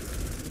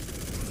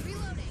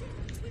 reloading?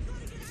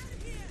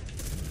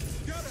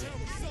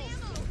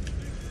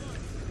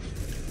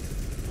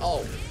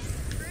 Oh.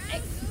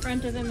 Right in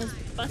front of him is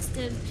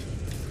busted.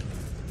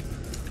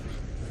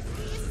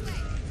 This way.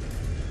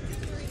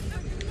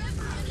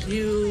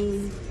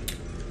 You.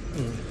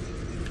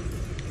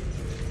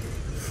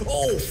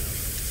 Oh.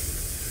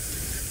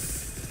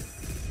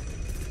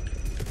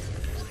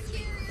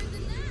 Scarier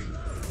than that.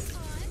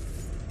 On.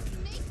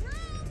 Make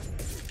room.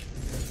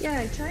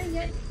 Yeah, try and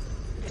get.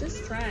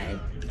 Just try.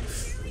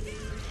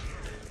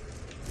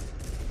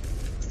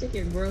 Stick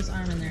your gross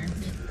arm in there.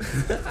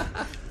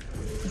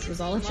 This was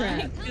all a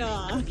trap. My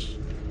gosh.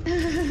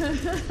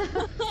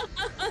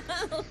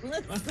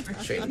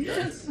 Trading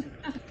guns.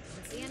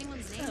 See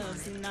anyone's name I on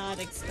was it. not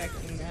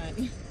expecting that.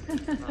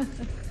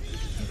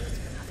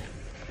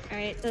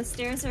 Alright, the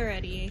stairs are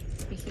ready.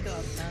 We can go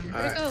up them.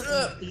 All right.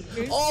 go?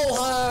 Features. Oh,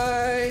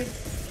 hi.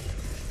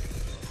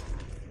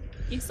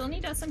 You still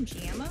need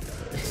SMG ammo?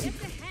 Skip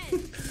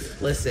ahead.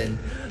 Listen,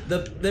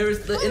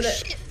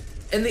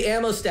 in the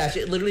ammo stash,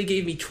 it literally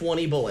gave me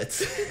 20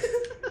 bullets.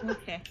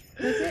 Okay.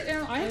 That's it.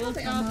 I will have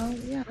drop- ammo.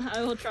 Yeah.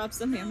 I will drop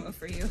some ammo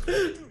for you.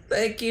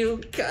 Thank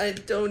you, kind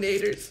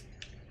donators.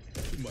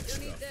 Too much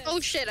stuff. Oh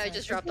shit, I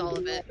just dropped all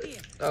of it.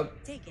 Oh,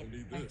 Take it. Don't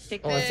need this.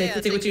 Take oh,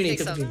 that. take what you need. Take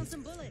Take what you some. need.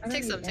 Some bullets. I don't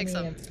Take some, need take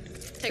some. any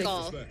Take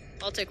all.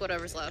 I'll take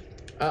whatever's left.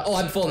 Oh,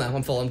 I'm full now.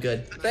 I'm full. I'm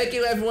good. Thank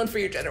you, everyone, for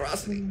your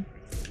generosity.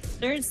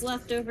 There's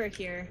left over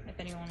here if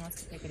anyone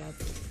wants to pick it up.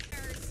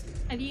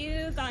 Have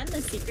you gotten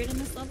the secret in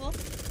this level?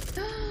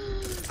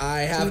 I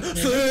have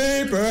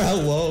sleeper.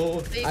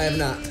 Hello. I have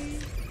not.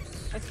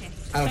 Okay.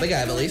 I don't think I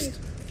have, at least.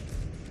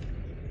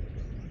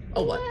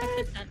 Oh, what?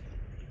 Check the tent.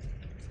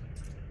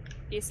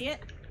 Do you see it?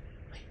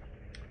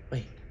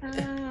 Wait.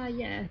 Ah,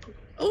 yeah.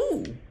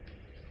 Oh.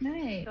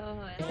 Nice.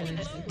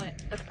 What?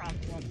 The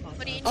prompt won't pop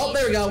What do you up. need? Oh,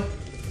 there we go.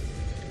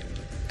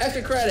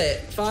 Extra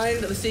credit. Find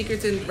the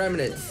secrets and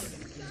remnants.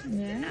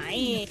 Yeah.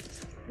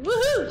 Nice.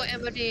 Woohoo! What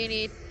ammo do you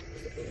need?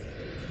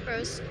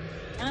 Rose.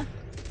 Huh?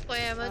 What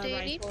ammo do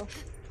you need? Rifle.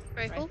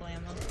 Rifle? Rifle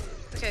ammo.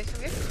 Okay,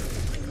 come here.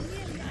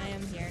 I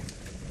am here.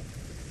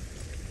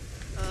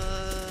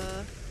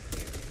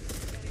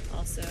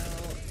 Also,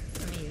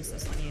 let me use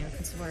this on you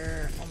because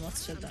we're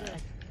almost to the.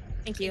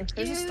 Thank you.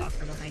 There's a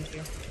stalker behind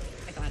you.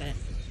 I got it.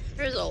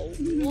 There's a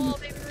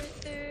wallpaper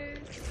right there.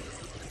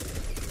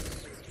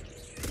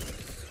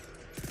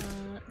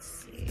 Let's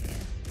see.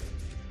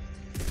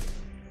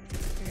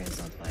 There's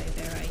a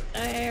spider right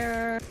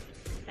there.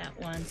 That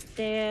one's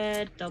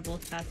dead. Double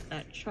tap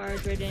that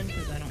charge right in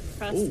because I don't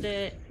trust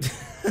it.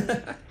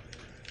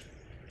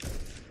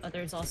 But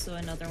there's also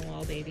another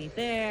wall baby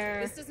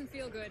there. This doesn't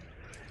feel good.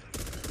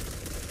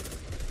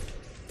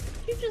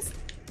 You just.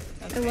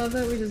 I love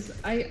that we just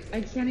I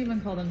can't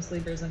even call them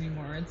sleepers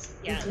anymore. It's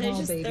They're wall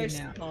just baby they're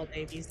now. wall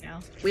babies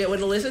now. Yeah, when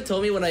Alissa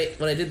told me when I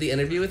did the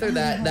interview with her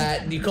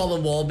that you call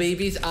them wall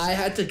babies, I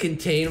had to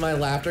contain my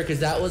laughter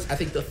because that was, I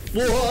think, the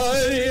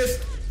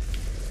funniest.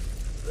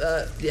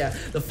 Yeah,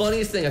 the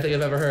funniest thing I think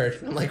I've ever heard.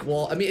 I'm like,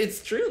 well, I mean,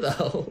 it's true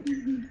though.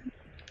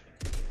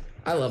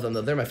 I love them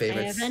though. They're my I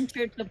favorites. have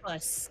entered the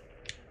bus.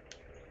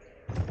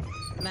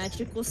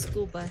 Magical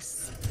school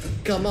bus.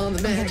 Come on,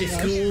 the magic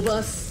school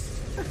bus.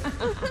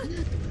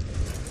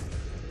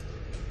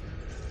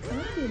 I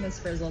want to do Miss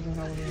Frizzle for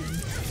Halloween.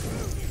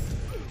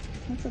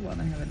 That's the one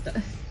I haven't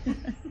done.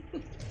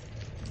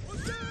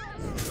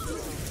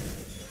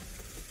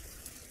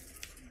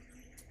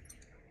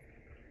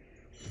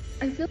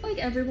 I feel like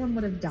everyone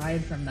would have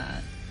died from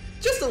that.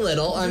 Just a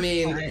little. I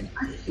mean,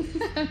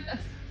 Fine.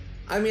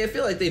 I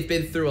feel like they've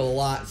been through a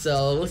lot.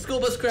 So school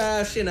bus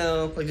crash, you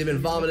know, like they've been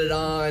vomited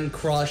on,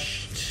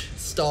 crushed,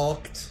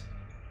 stalked.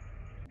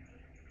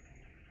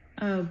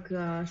 Oh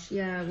gosh,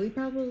 yeah, we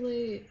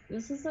probably,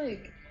 this is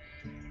like,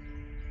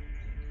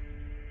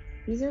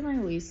 these are my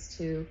least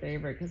two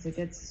favorite because it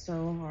gets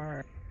so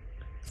hard.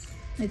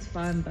 It's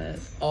fun, but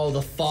Oh,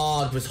 the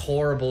fog was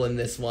horrible in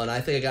this one. I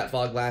think I got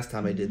fog last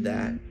time I did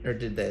that, or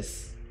did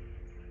this.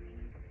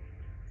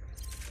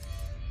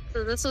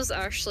 So this was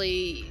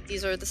actually,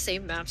 these are the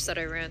same maps that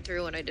I ran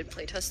through when I did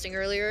playtesting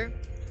earlier.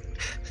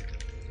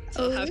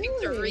 So Oh, having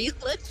to really?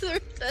 relive through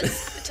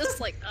this, just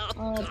like,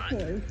 oh god.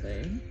 poor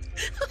thing.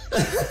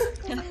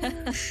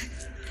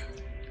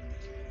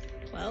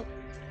 Well,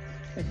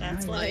 But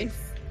that's now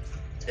life.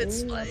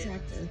 It's Ooh, fun.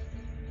 practice.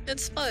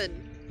 It's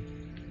fun.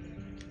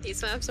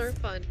 These maps are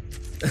fun.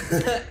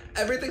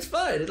 Everything's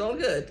fine. It's all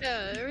good.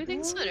 Yeah,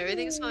 everything's fun.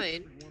 Everything's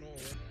fine.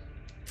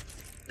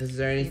 Is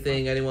there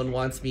anything anyone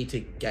wants me to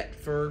get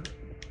for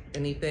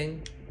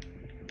anything?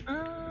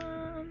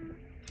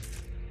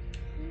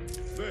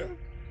 Fair.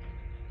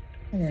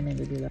 I didn't need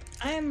to do that.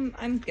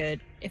 I'm good.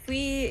 If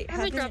we I'm gonna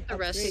haven't drop the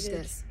rest.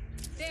 upgraded-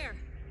 There.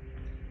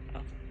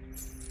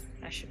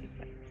 That should be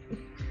fine.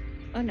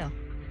 Oh no.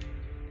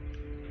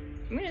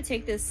 I'm gonna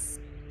take this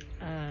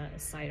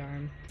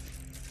sidearm.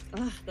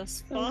 Ugh, the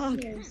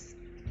fog.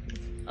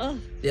 Ugh.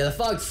 Yeah, the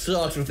fog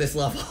sucks with this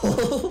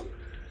level.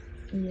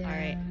 Yeah.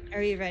 Alright.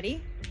 Are you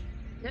ready?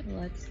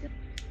 Let's go.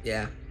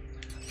 Yeah.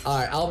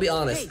 Alright, I'll be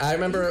honest. I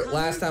remember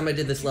last time I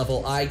did this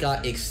level, I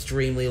got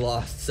extremely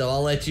lost. So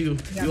I'll let you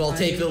all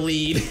take the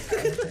lead.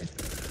 Okay.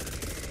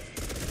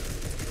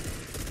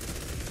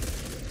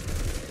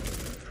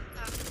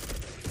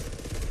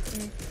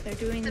 They're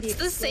doing It's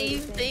the same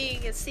explodey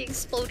thing. It's the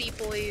explodey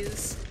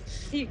boys.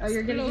 The Oh,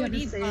 you're gonna get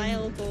the explodey same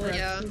bile boy.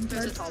 Yeah, Correction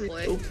there's a parts tall too.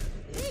 boy. Oh.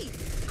 Hey,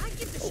 I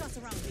give the shots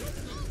around here.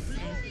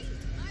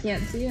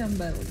 Can't see him,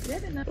 but we're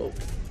good enough. Oh.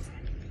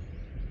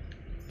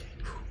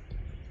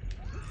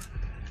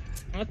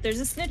 Oh, there's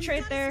a snitch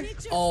right there.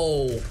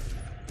 Oh.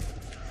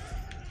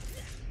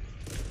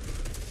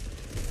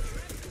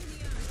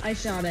 I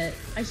shot it.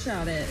 I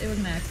shot it. It was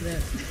an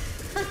accident.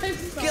 I'm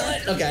sorry. Kill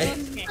it! Okay. I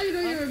know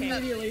you Okay.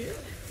 immediately.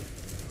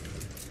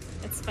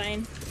 It's fine.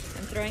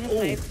 I'm throwing a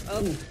Oh. pipe.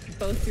 Oh, Ooh.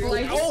 both through.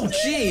 Like- Oh,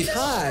 jeez.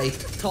 Hi,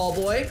 tall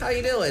boy. How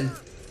you doing? I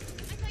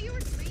thought you were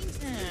trained.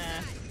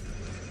 Ah,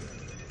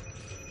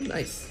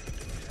 Nice.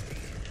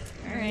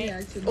 all My right.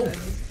 reaction Oh. time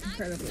was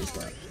incredibly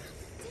slow.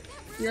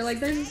 You're like,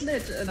 there's a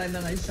snitch, and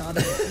then I shot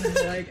it. And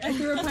you're like, I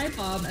threw a pipe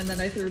bomb, and then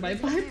I threw my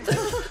pipe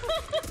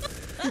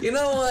bomb. You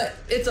know what?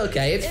 It's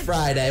okay. It's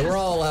Friday. We're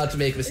all allowed to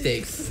make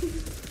mistakes.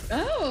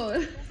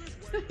 Oh!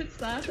 It's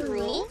that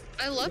Rule?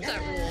 I love that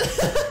rule.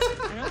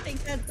 I don't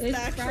think that's the It's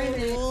actual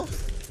Friday. rule.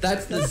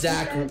 That's the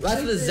Zach.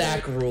 That's the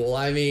Zach rule.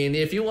 I mean,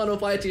 if you want to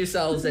apply it to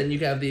yourselves, then you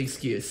have the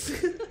excuse.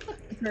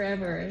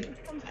 Forever.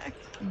 Come back.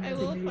 I'm I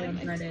gonna will be find on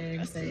my Friday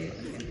and say,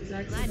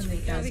 Zach's Glad gonna you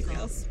make got gas me,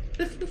 calls.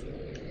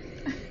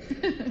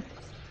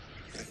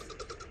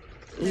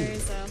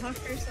 There's a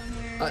hawker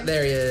somewhere.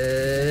 There he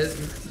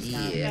is.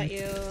 Yeah, Yeah. got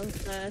you.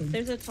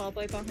 There's a tall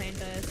boy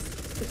behind us.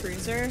 The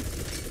bruiser.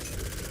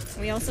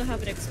 We also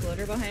have an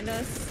exploder behind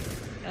us.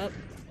 Yep.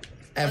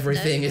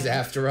 Everything is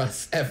after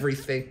us.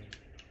 Everything.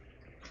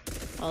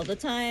 All the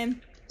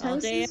time. All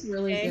Toast day. is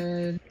really every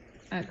day. good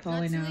at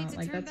calling Not too late out. to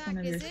Like turn that's one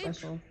back, of your is it?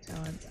 special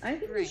talents. I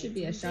think you Right, should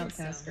be a didn't think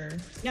so. shoutcaster.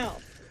 No.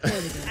 I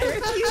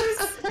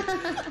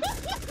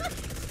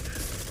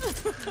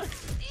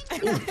I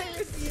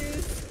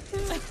refuse.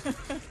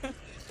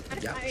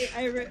 Yeah.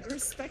 I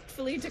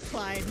respectfully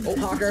decline. Oh,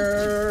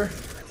 Hawker.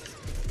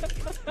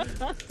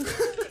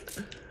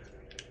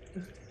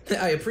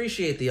 I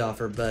appreciate the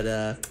offer, but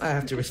I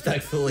have to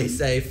respectfully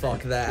say,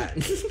 fuck that.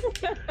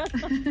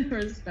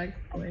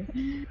 Respectfully.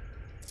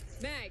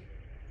 Mag.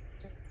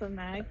 The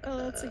mag. Oh,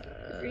 that's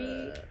a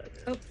green.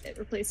 Oh, it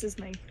replaces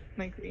my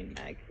green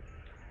mag.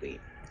 Wait.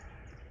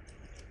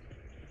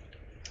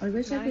 I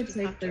wish I Mag could is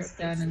take after this it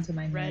gun places into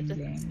my main red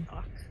game.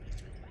 stock.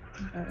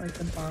 But like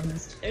the bomb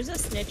is. There's a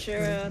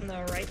snitcher on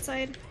the right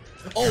side.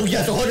 Oh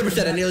yes,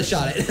 100%. I nearly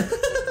shot it. I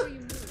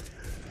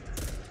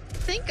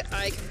think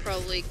I can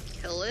probably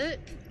kill it.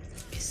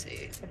 Let me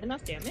see. With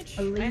enough damage?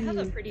 I I have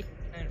a leave. pretty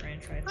decent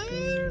range I rifle.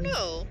 don't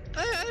know.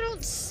 I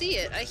don't see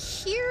it. I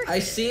hear. I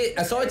see it.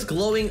 I saw its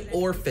glowing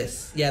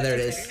orifice. Yeah, there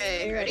it is.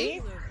 Okay, You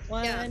ready?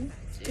 One, Yeah.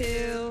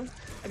 two.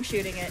 I'm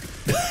shooting it.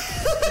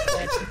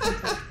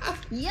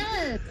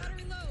 Yes!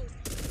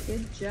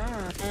 Good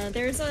job.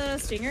 There's a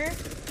stinger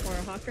or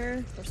a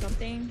hawker or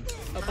something.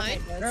 Oh,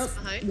 behind us.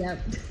 Behind. Yep.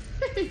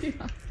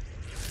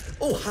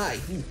 Oh hi.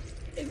 Ooh.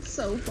 It's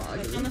so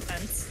foggy. Oh, on the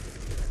fence.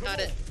 Got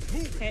it.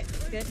 Okay,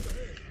 good.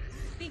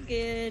 Be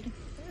good.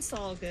 It's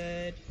all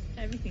good.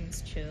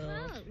 Everything's chill.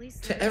 Well, at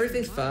least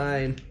Everything's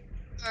fine.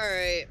 All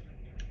right.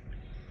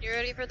 You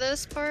ready for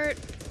this part?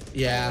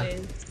 Yeah.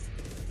 Always.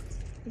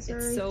 It's It's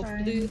already so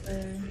fine blue.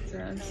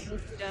 for us.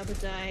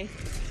 Dabba die.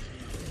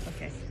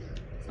 Okay.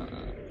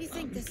 You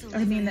think this will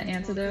I mean the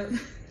antidote.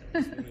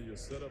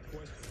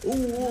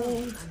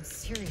 Ooh. I'm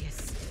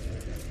serious.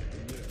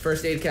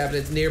 First aid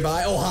cabinet's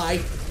nearby. Oh hi.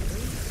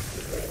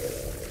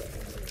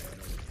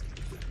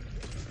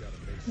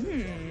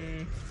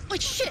 Oh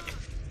shit!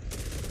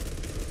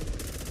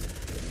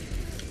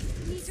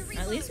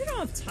 At least we don't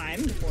have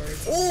time for it.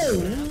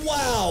 Oh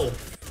wow.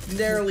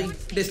 Narrowly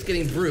missed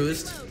getting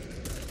bruised.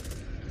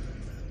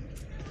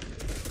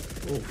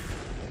 Ooh.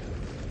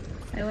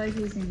 I like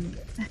using.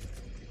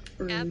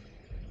 Yep.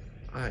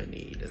 I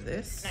need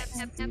this.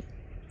 Tap, tap.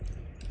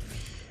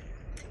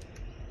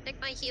 Take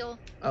my heal.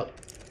 Oh.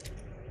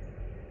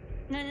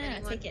 No,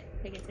 Anyone? take it.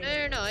 Take it, take No,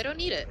 it. no, no, I don't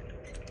need it.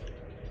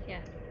 Yeah.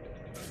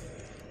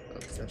 Oh,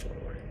 that's one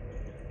more.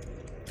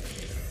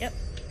 Yep.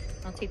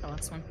 I'll take the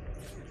last one.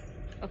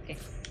 Okay,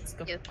 let's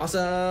go. Yep.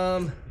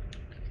 Awesome.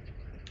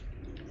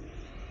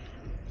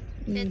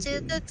 Into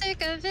the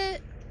thick of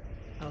it.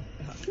 Oh,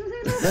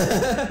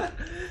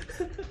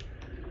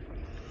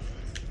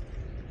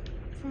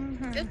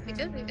 Good, we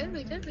good, we good,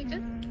 we good, we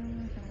good.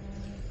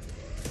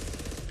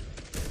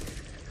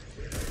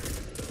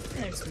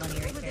 There's money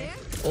right there.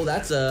 Oh,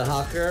 that's a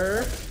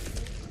hawker.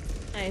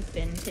 I've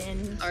been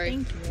pinned. Alright.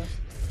 Thank you.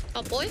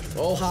 Oh boy.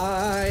 Oh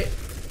hi.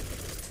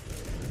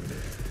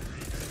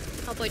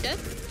 Oh boy dead.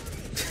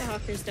 The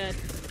hawker's dead.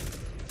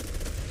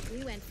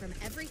 We went from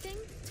everything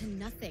to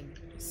nothing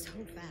so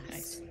fast.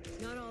 Nice.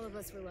 Not all of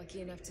us were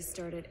lucky enough to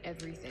start at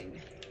everything.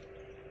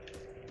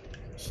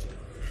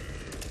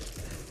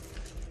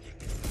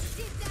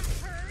 Did that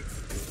hurt?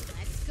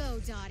 Let's go,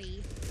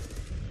 Dottie.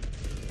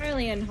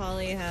 Harley and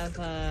Holly have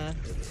Hawker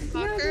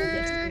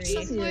Yes,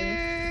 yes,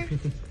 somewhere.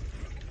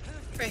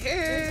 Right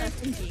here. there's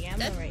SMG ammo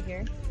Dead. right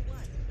here.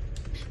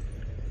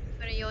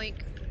 Gonna yoink.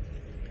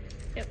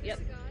 Yep, yep.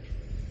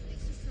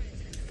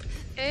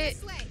 Okay,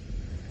 This way.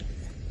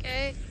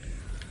 okay.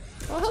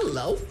 Oh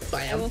hello. I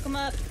Bam. woke him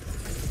up.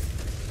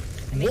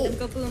 I made Whoa. them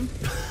go boom.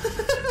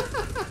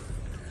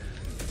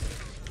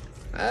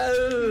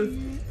 Oh.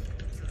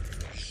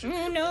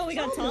 Oh no, we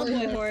got tall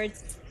boy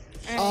hordes.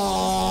 Alright.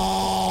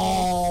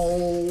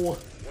 Oh.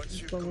 Once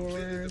you've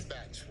completed the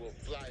batch, we'll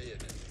fly in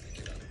and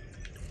pick it up.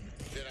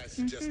 Then I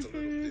suggest a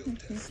little field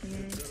test.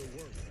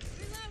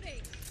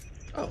 Reloading.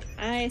 Oh.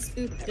 I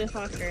spooked the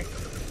hawker.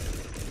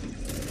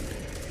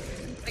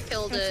 I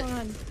killed Press it.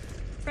 on.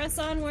 Press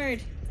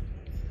onward.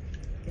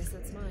 Guess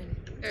that's mine.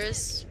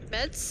 There's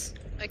meds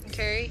I can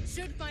carry.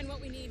 Should find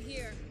what we need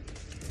here.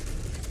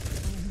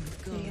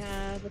 We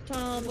have a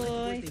tall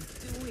boy.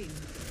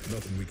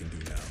 Nothing we can do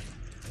now.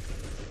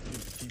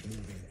 Just keep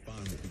moving and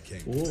find what we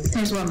can. Ooh.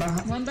 There's one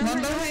behind. One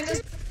behind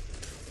us.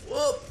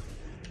 Whoa.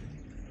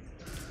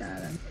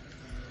 Got him.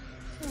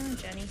 Oh,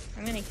 Jenny,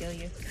 I'm gonna kill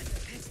you.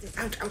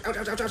 Ouch, ouch, ouch,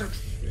 ouch, ouch, ouch.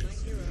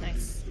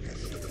 Nice.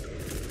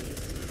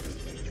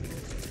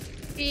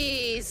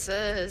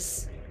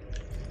 Jesus.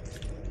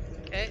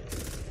 Okay.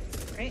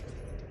 Right.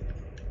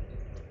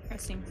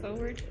 Pressing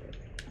forward.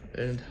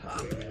 And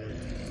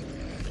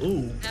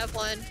ooh. Have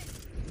one.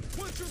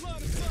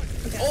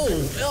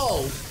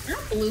 Oh. That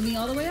blew me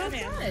all the way Got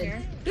it, outside.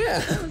 here. Yeah.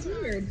 That was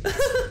weird.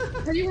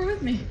 Oh, you were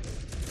with me.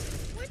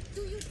 What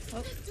do you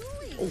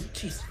doing? Oh,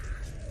 jeez.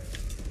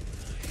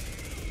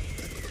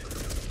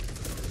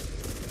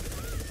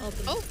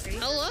 Open Oh, three.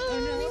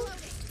 hello.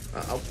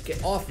 Oh Oh,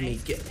 get off me.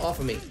 Get off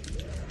of me. Ooh,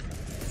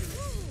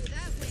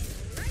 that went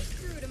right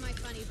through to my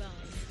funny bone.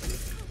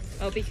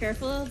 no. Oh, be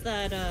careful of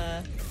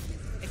that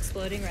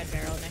exploding red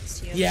barrel next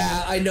to you.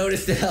 Yeah, I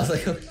noticed it. I was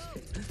like, okay.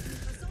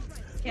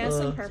 Yeah,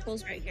 some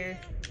purples right here.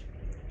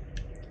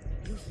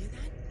 You hear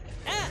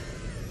that? Ah!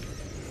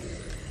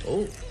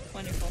 Oh.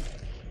 Wonderful.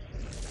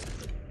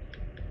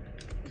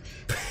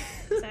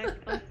 Zach,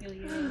 I'll heal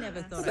you. I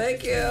never thought Thank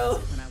I'd be doing you.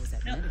 this when I was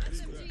at medical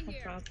school. No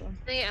problem.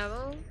 Any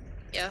ammo?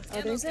 Yeah.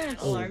 Oh, there's an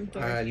Oh, alarm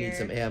door I here. need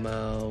some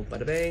ammo.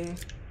 Bada bing.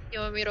 You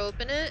want me to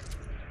open it?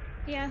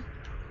 Yeah.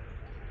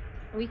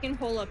 We can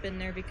hole up in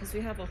there because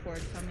we have a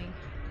horde coming.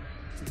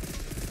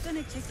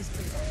 Gonna check this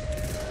place out.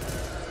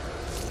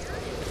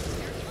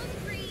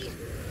 Hungry.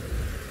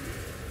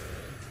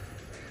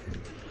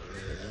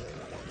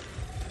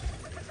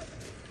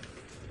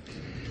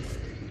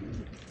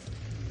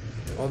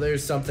 Oh,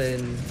 there's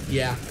something.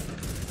 Yeah.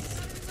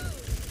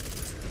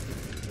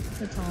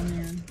 The tall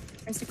man.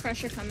 There's the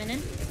crusher coming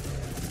in.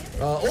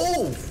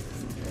 Oh!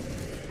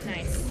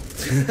 Nice.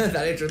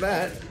 That answered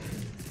that.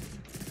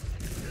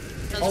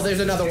 Oh, there's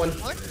another one.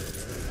 More?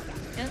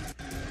 Yep.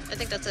 I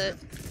think that's it.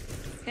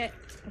 Okay.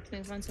 Let's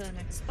move on to the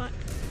next spot.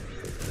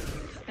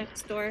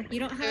 Next door. You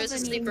don't have There's a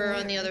any sleeper more...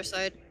 on the other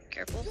side.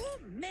 Careful.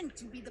 You're meant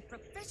to be the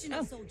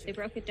professional Oh, soldier. they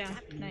broke it down.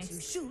 That means Nice.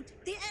 you shoot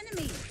the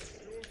enemy.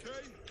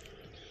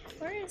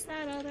 Where is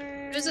that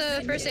other... There's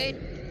a first aid.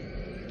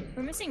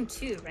 We're missing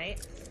two, right?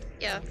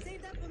 Yeah.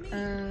 Save that for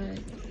me.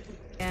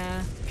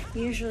 Yeah.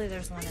 Usually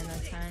there's one in the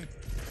tent.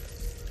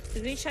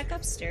 Did we check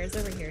upstairs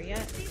over here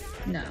yet?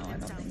 No, I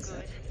don't think so.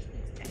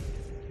 Okay.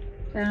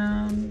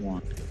 Found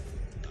one.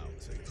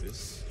 I'll take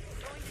this.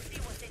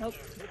 Nope.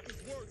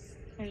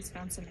 I just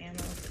found some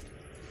ammo.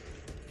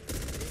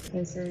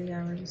 Okay, so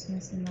yeah, we're just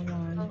missing the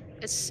one. Oh,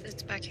 it's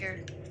back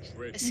here.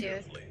 I see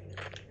it.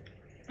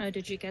 Oh,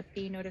 did you get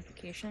the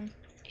notification?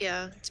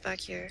 Yeah, it's back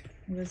here.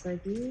 It was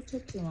like, you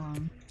took too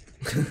long.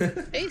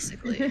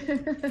 Basically.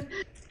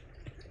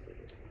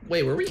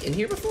 Wait, were we in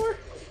here before?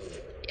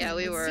 Yeah,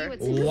 we were.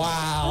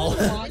 Wow.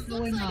 There's a lot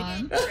going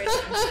on.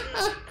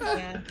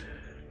 Yeah. Have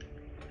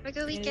a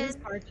good It is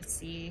weekend. hard to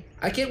see.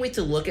 I can't wait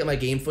to look at my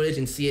game footage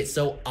and see it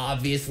so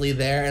obviously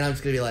there, and I'm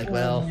just gonna be like,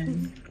 well,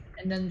 And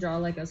then draw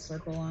like a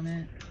circle on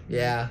it.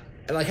 yeah.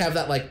 And like have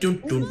that like doom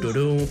doom doom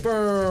doom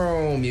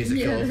boom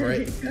music go over there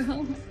it. you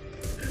go.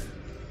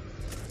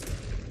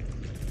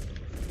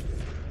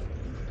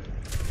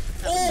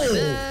 Oh,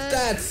 bad.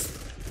 that's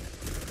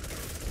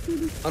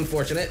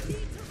unfortunate.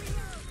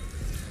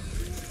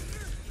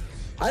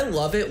 I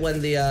love it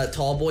when the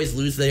tall boys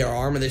lose their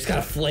arm and they just kind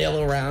of flail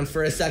around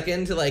for a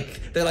second.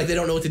 They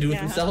don't know what to do with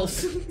Yeah.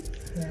 themselves.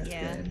 That's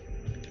Yeah. good.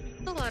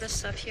 A lot of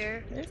stuff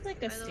here. There's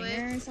like a By the way.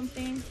 stinger or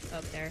something. Oh,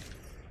 up there.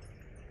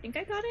 Think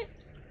I got it?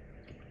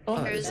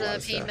 Oh, There's a lot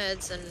of pain stuff.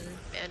 meds and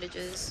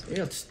bandages.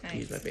 Maybe I'll just Nice.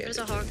 use my There's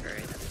bandage. a hawker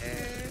right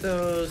there.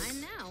 Those.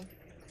 Mine now.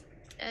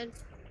 And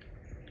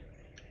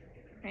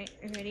Right,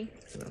 you ready?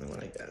 Another one,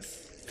 I guess.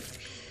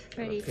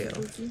 Ready Okay. for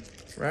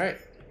boogie? Right.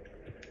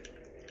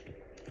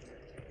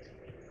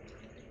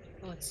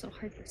 Oh, it's so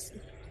hard to see.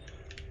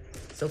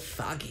 So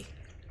foggy.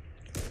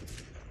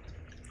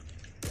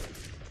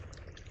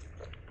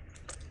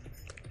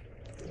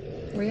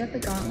 Were you at the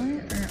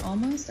gauntlet? Or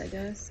almost, I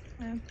guess.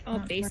 Oh,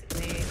 Not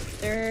basically.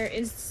 There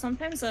is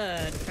sometimes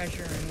a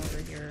treasure room over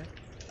here.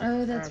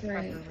 Oh, Or that's a prepper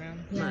right.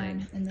 room. Yeah,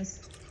 in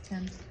this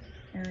tent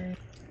area.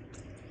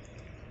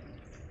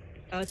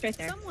 Oh, it's right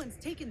there. Someone's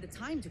taken the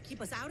time to keep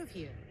us out of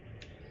here.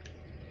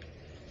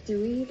 Do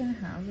we even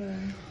have a...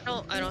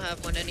 no, I don't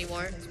have one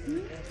anymore.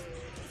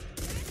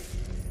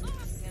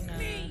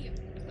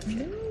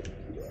 Gonna...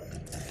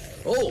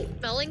 Oh.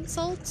 Smelling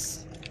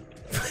salts?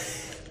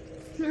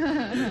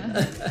 That's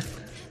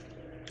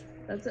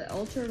an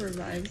ultra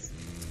revives.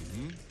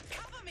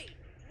 Cover me!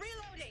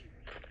 Reloading!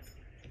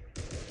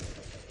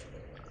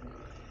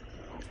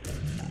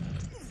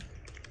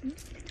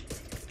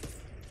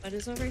 What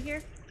is over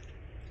here?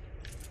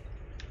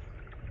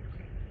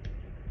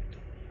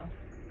 Oh.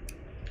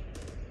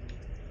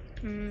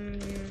 Hmm.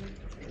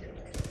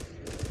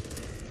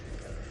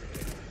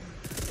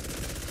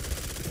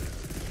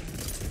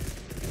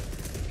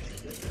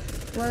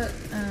 What?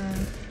 Oh,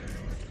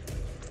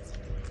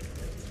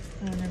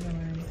 never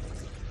mind.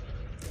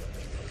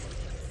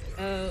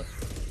 Oh,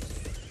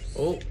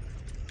 Oh.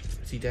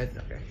 Is he dead?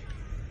 Okay.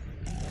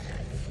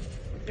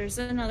 there's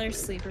another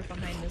sleeper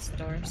behind this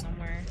door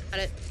somewhere. Got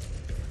it.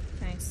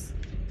 Nice.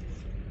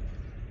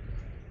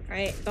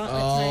 Alright,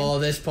 gauntlet Oh,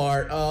 time. this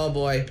part. Oh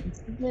boy.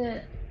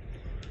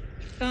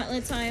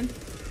 Gauntlet time.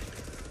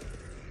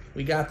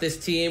 We got this,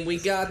 team. We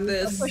got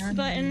this. Push the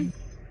button.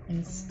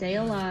 and stay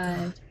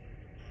alive.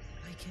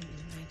 I can't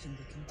imagine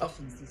the Oh.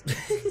 conditions these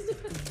people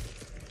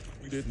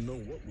We didn't know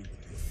what we were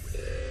dealing with.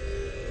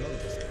 None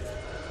of us did.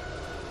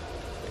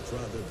 They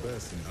tried their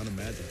best in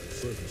unimaginable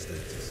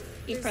circumstances. Keep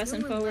There's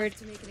pressing no one forward. left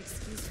to make an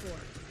excuse for.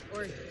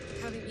 Or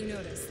haven't you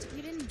noticed?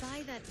 You didn't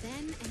buy that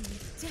then, and you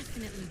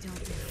definitely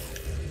don't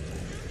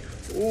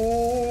now.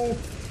 Ooh.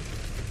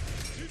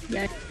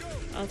 Yeah.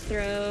 I'll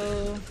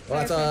throw.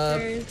 What's fire up?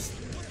 pressers.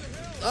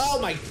 Oh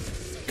my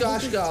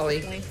gosh, golly.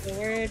 Going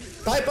forward.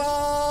 Pipe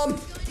bomb!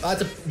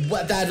 That's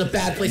a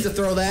bad place to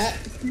throw that.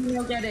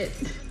 You'll get it.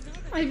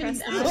 I Press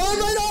mean, that. Oh,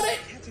 right on it!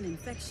 catch an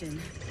infection.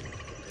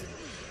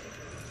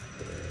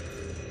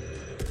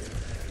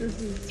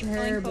 this is Going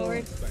terrible.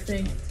 forward.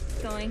 Thing.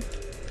 Going.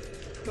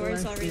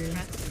 Doors Bless already you.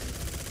 pressed.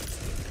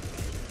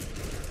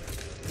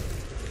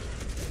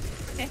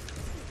 Okay.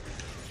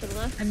 To the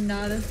left. I'm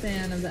not a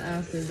fan of the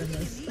acid in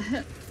this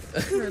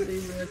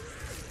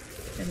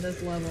in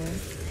this level.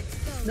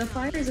 The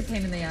fire is a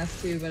pain in the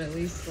ass too, but at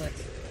least like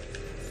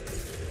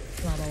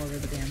it's not all over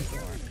the damn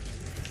floor.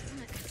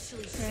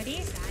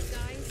 Ready?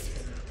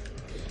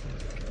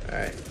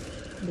 Alright.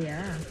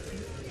 Yeah.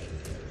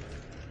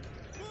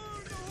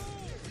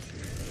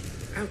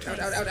 Ouch, ouch,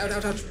 ouch, ouch, ouch,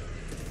 ouch, ouch.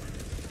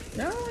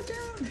 No,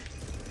 down.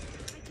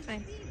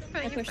 Fine. I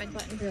Fine, you're pushed the fine.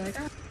 button. You're like,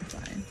 ah, it's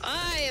fine.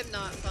 I am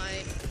not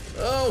fine.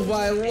 Oh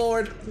my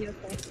lord. Be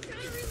okay.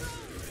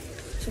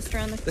 Just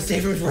around the corner. The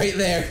safe room's right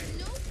there.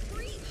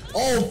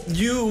 Oh,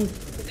 you.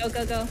 Go,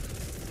 go, go. Doors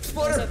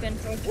Exploder. open.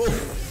 Whoa.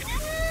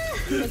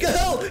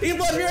 Go! He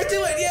brought me right to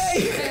it,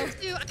 yay! I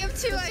have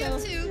two. I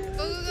have two. Go,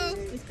 go, go.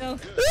 Let's go.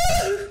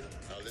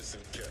 Now listen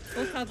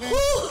carefully. Full cover.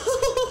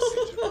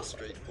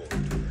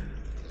 Straightforward.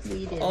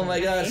 We did. Oh my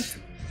gosh.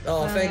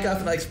 Oh, thank God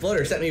for my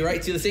exploder. Sent me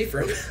right to the safe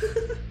room.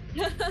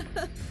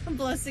 A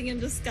blessing in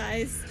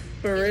disguise.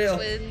 For real.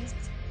 Twins.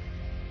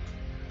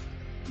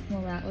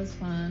 Well, that was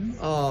fun.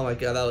 Oh my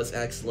God, that was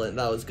excellent.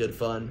 That was good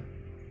fun.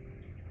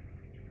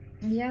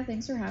 Yeah,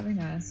 thanks for having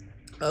us.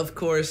 Of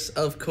course,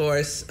 of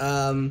course.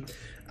 So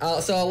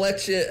I'll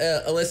let you,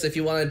 Alissa, if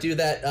you want to do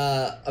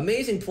that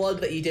amazing plug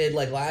that you did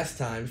like last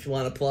time, if you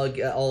want to plug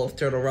all of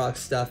Turtle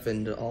Rock's stuff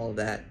and all of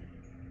that.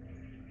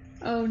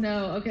 Oh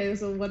no. Okay,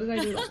 so what did I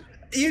do?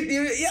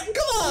 Yeah,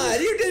 come on,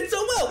 you did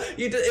so well.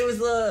 You did. It was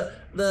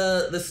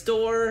the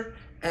store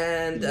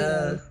and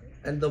the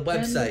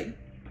website.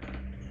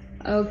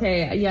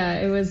 Okay, yeah,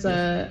 it was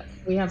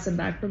we have some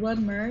Back for Blood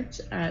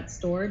merch at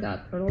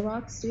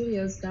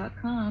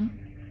store.turtlerockstudios.com,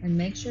 and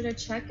make sure to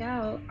check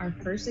out our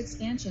first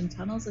expansion,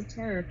 Tunnels of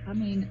Terror,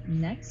 coming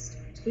next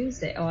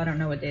Tuesday. Oh, I don't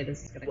know what day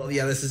this is gonna Well, come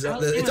yeah, out. this is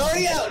Out it's now.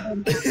 already out.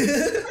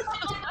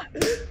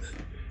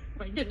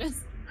 My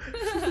goodness.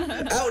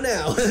 Out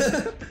now.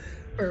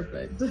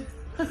 Perfect.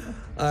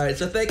 All right,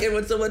 so thank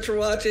everyone so much for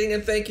watching,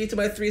 and thank you to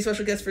my 3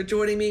 special guests for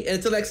joining me. And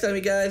until next time,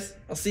 you guys,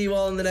 I'll see you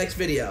all in the next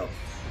video.